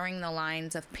you're blurring the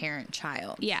lines of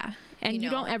parent-child. Yeah. And you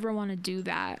don't ever want to do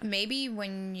that. Maybe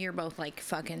when you're both like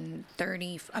fucking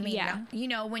 30. I mean, you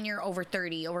know, when you're over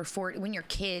 30, over 40, when your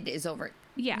kid is over.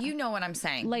 Yeah. You know what I'm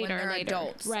saying. Later.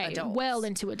 Adults. Right. Adults. Well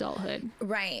into adulthood.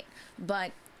 Right.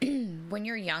 But when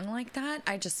you're young like that,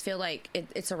 I just feel like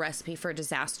it's a recipe for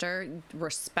disaster.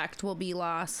 Respect will be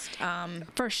lost.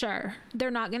 For sure. They're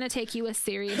not going to take you as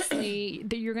seriously.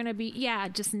 You're going to be,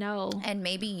 just know. And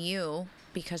maybe you,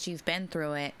 because you've been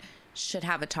through it, should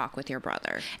have a talk with your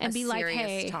brother. And be like,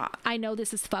 hey, I know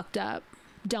this is fucked up.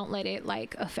 Don't let it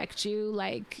like affect you.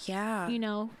 Like, you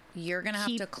know, you're going to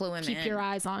have to clue him in. Keep your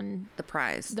eyes on the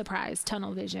prize.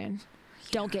 Tunnel vision.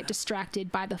 Don't get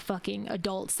distracted by the fucking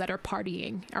adults that are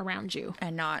partying around you.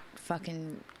 And not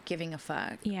fucking giving a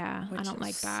fuck. Yeah, I don't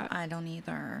like that. I don't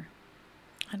either.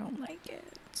 I don't like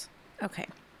it. Okay.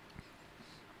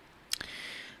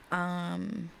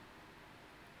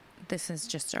 This is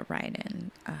just a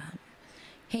write-in.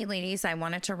 Hey ladies, I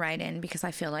wanted to write in because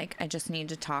I feel like I just need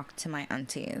to talk to my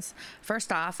aunties.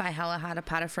 First off, I hella had a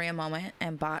Patafria moment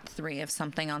and bought 3 of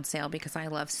something on sale because I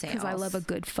love sales. Because I love a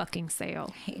good fucking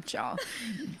sale. Hate y'all.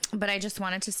 But I just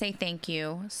wanted to say thank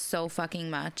you so fucking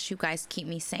much. You guys keep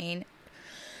me sane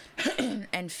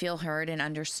and feel heard and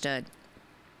understood.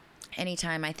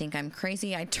 Anytime I think I'm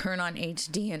crazy, I turn on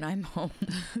HD and I'm home.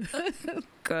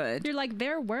 Good. You're like,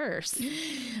 they're worse.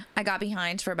 I got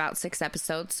behind for about 6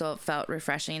 episodes, so it felt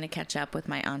refreshing to catch up with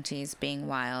my aunties being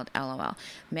wild. LOL.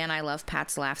 Man, I love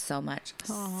Pat's laugh so much.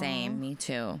 Aww. Same, me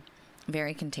too.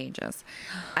 Very contagious.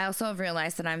 I also have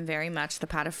realized that I'm very much the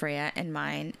Patafria in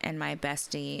mine and my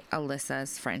bestie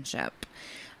Alyssa's friendship.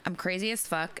 I'm crazy as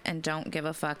fuck and don't give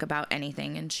a fuck about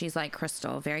anything, and she's like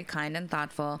Crystal, very kind and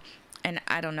thoughtful. And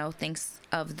I don't know, thinks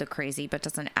of the crazy, but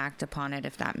doesn't act upon it,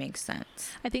 if that makes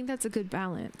sense. I think that's a good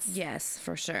balance. Yes,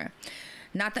 for sure.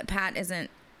 Not that Pat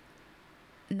isn't,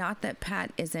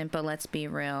 but let's be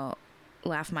real.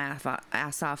 Laugh my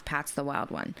ass off. Pat's the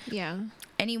wild one. Yeah.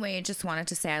 Anyway, I just wanted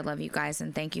to say I love you guys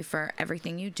and thank you for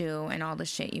everything you do and all the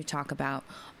shit you talk about.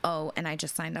 Oh, and I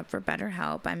just signed up for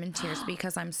BetterHelp. I'm in tears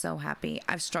because I'm so happy.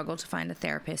 I've struggled to find a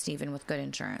therapist even with good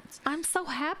insurance. I'm so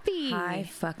happy. High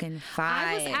fucking five.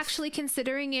 I was actually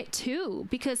considering it too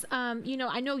because, you know,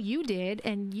 I know you did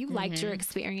and you liked your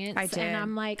experience. I did. And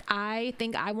I'm like, I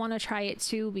think I want to try it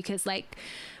too because like,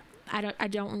 I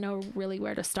don't know really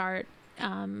where to start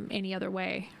any other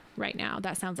way right now.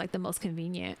 That sounds like the most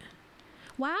convenient.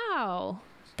 Wow.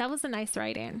 That was a nice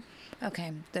write-in.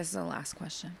 Okay. This is the last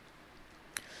question.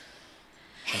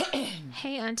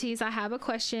 Hey, aunties, I have a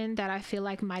question that I feel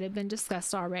like might have been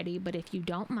discussed already, but if you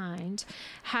don't mind,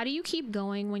 how do you keep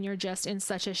going when you're just in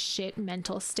such a shit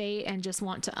mental state and just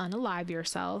want to unalive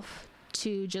yourself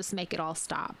to just make it all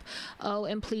stop? Oh,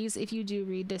 and please, if you do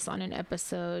read this on an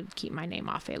episode, keep my name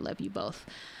off it. Love you both.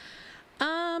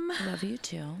 Love you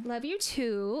too. Love you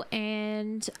too.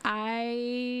 And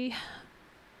I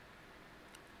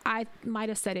might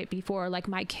have said it before, like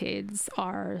my kids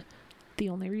are the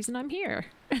only reason I'm here.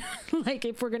 Like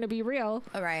if we're going to be real,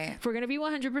 all right. If we're going to be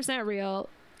 100% real,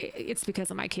 it's because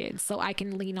of my kids. So I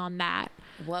can lean on that.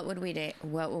 What would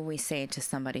we say to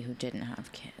somebody who didn't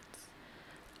have kids?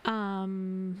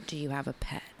 Do you have a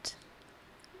pet?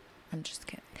 I'm just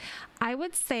kidding. I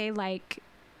would say like,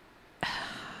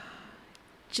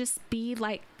 just be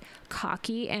like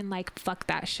cocky and like fuck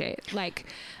that shit. Like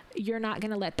you're not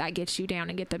gonna let that get you down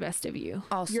and get the best of you.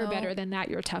 Also, you're better than that.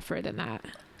 You're tougher than that.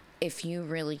 If you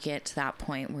really get to that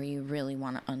point where you really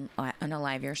want to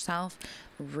unalive yourself,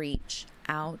 reach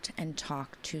out and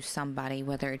talk to somebody,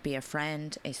 whether it be a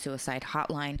friend, a suicide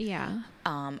hotline. Yeah.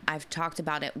 I've talked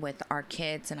about it with our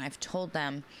kids and I've told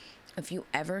them, if you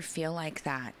ever feel like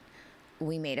that,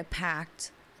 we made a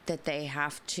pact that they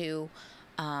have to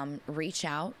reach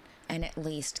out and at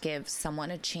least give someone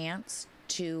a chance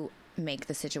to make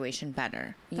the situation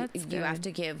better. You have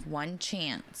to give one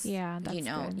chance. Yeah, that's you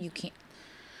know, good. You can't.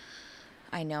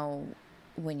 I know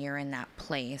when you're in that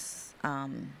place,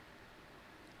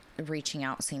 reaching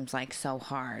out seems like so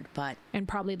hard, but and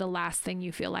probably the last thing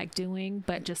you feel like doing,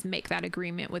 but just make that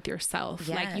agreement with yourself.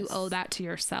 Yes. Like you owe that to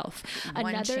yourself.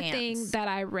 One Another chance. thing that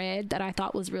I read that I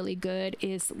thought was really good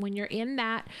is when you're in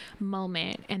that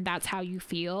moment and that's how you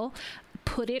feel,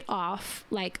 put it off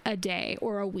like a day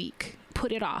or a week.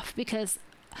 Put it off because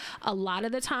a lot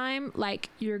of the time, like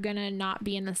you're gonna not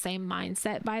be in the same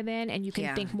mindset by then and you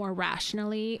can think more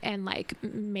rationally and like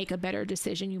make a better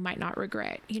decision you might not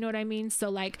regret. You know what I mean? So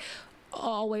like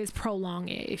always prolong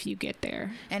it if you get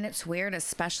there. And it's weird,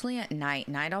 especially at night.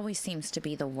 Night always seems to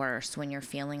be the worst when you're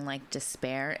feeling like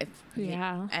despair.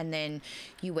 And then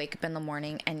you wake up in the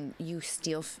morning and you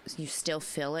still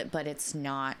feel it, but it's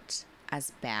not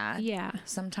as bad. Yeah.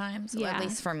 Sometimes, Yeah. at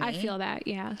least for me. I feel that.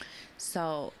 Yeah.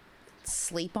 So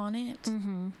sleep on it.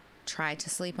 Try to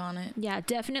sleep on it. Yeah,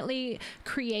 definitely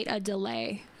create a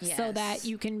delay so that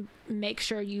you can make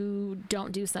sure you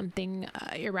don't do something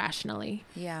irrationally.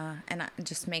 Yeah, and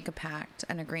just make a pact,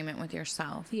 an agreement with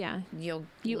yourself. Yeah. You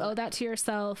owe that to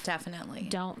yourself. Definitely.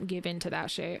 Don't give in to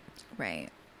that shit. Right.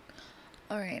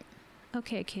 All right.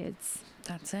 Okay, kids.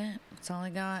 That's it. That's all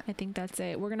I got. I think that's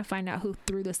it. We're going to find out who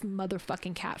threw this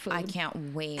motherfucking cat food. I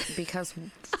can't wait because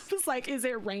I was like, is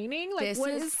it raining? Like, what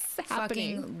is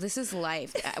happening? This is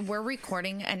life. We're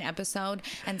recording an episode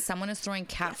and someone is throwing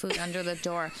cat food under the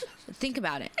door. Think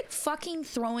about it. Fucking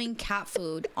throwing cat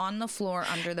food on the floor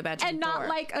under the bedroom and not door.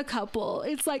 like a couple.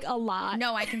 It's like a lot.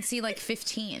 No, I can see like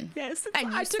 15. Yes.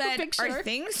 And you I took said, a picture. are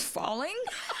things falling?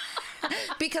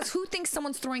 Because who thinks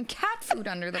someone's throwing cat food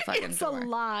under the fucking door? It's a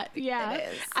lot. Yeah.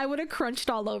 It is. I would have crunched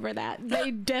all over that.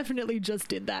 They definitely just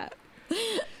did that.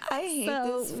 I hate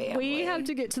this family. We have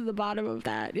to get to the bottom of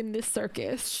that in this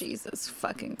circus. Jesus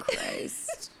fucking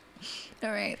Christ. All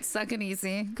right, suck it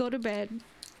easy. Go to bed.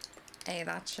 Hey,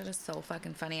 that shit is so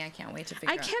fucking funny. I can't wait to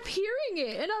figure out. I kept hearing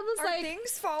it, and I was Are like,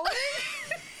 things falling?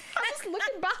 I was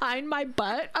looking behind my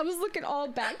butt. I was looking all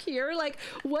back here. Like,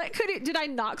 what could it? Did I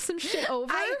knock some shit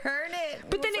over? I heard it.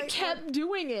 But then it kept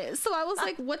doing it. So I was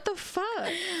like, what the fuck?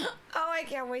 Oh, I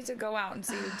can't wait to go out and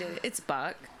see who did it. It's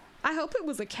Buck. I hope it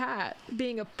was a cat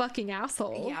being a fucking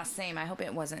asshole. Yeah, same. I hope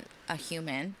it wasn't a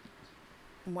human.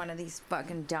 One of these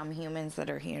fucking dumb humans that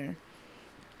are here.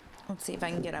 Let's see if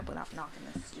I can get up without knocking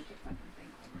this stupid fucking thing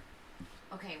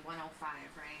over. Okay, 105,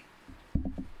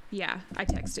 right? Yeah, I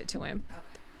texted to him. Okay.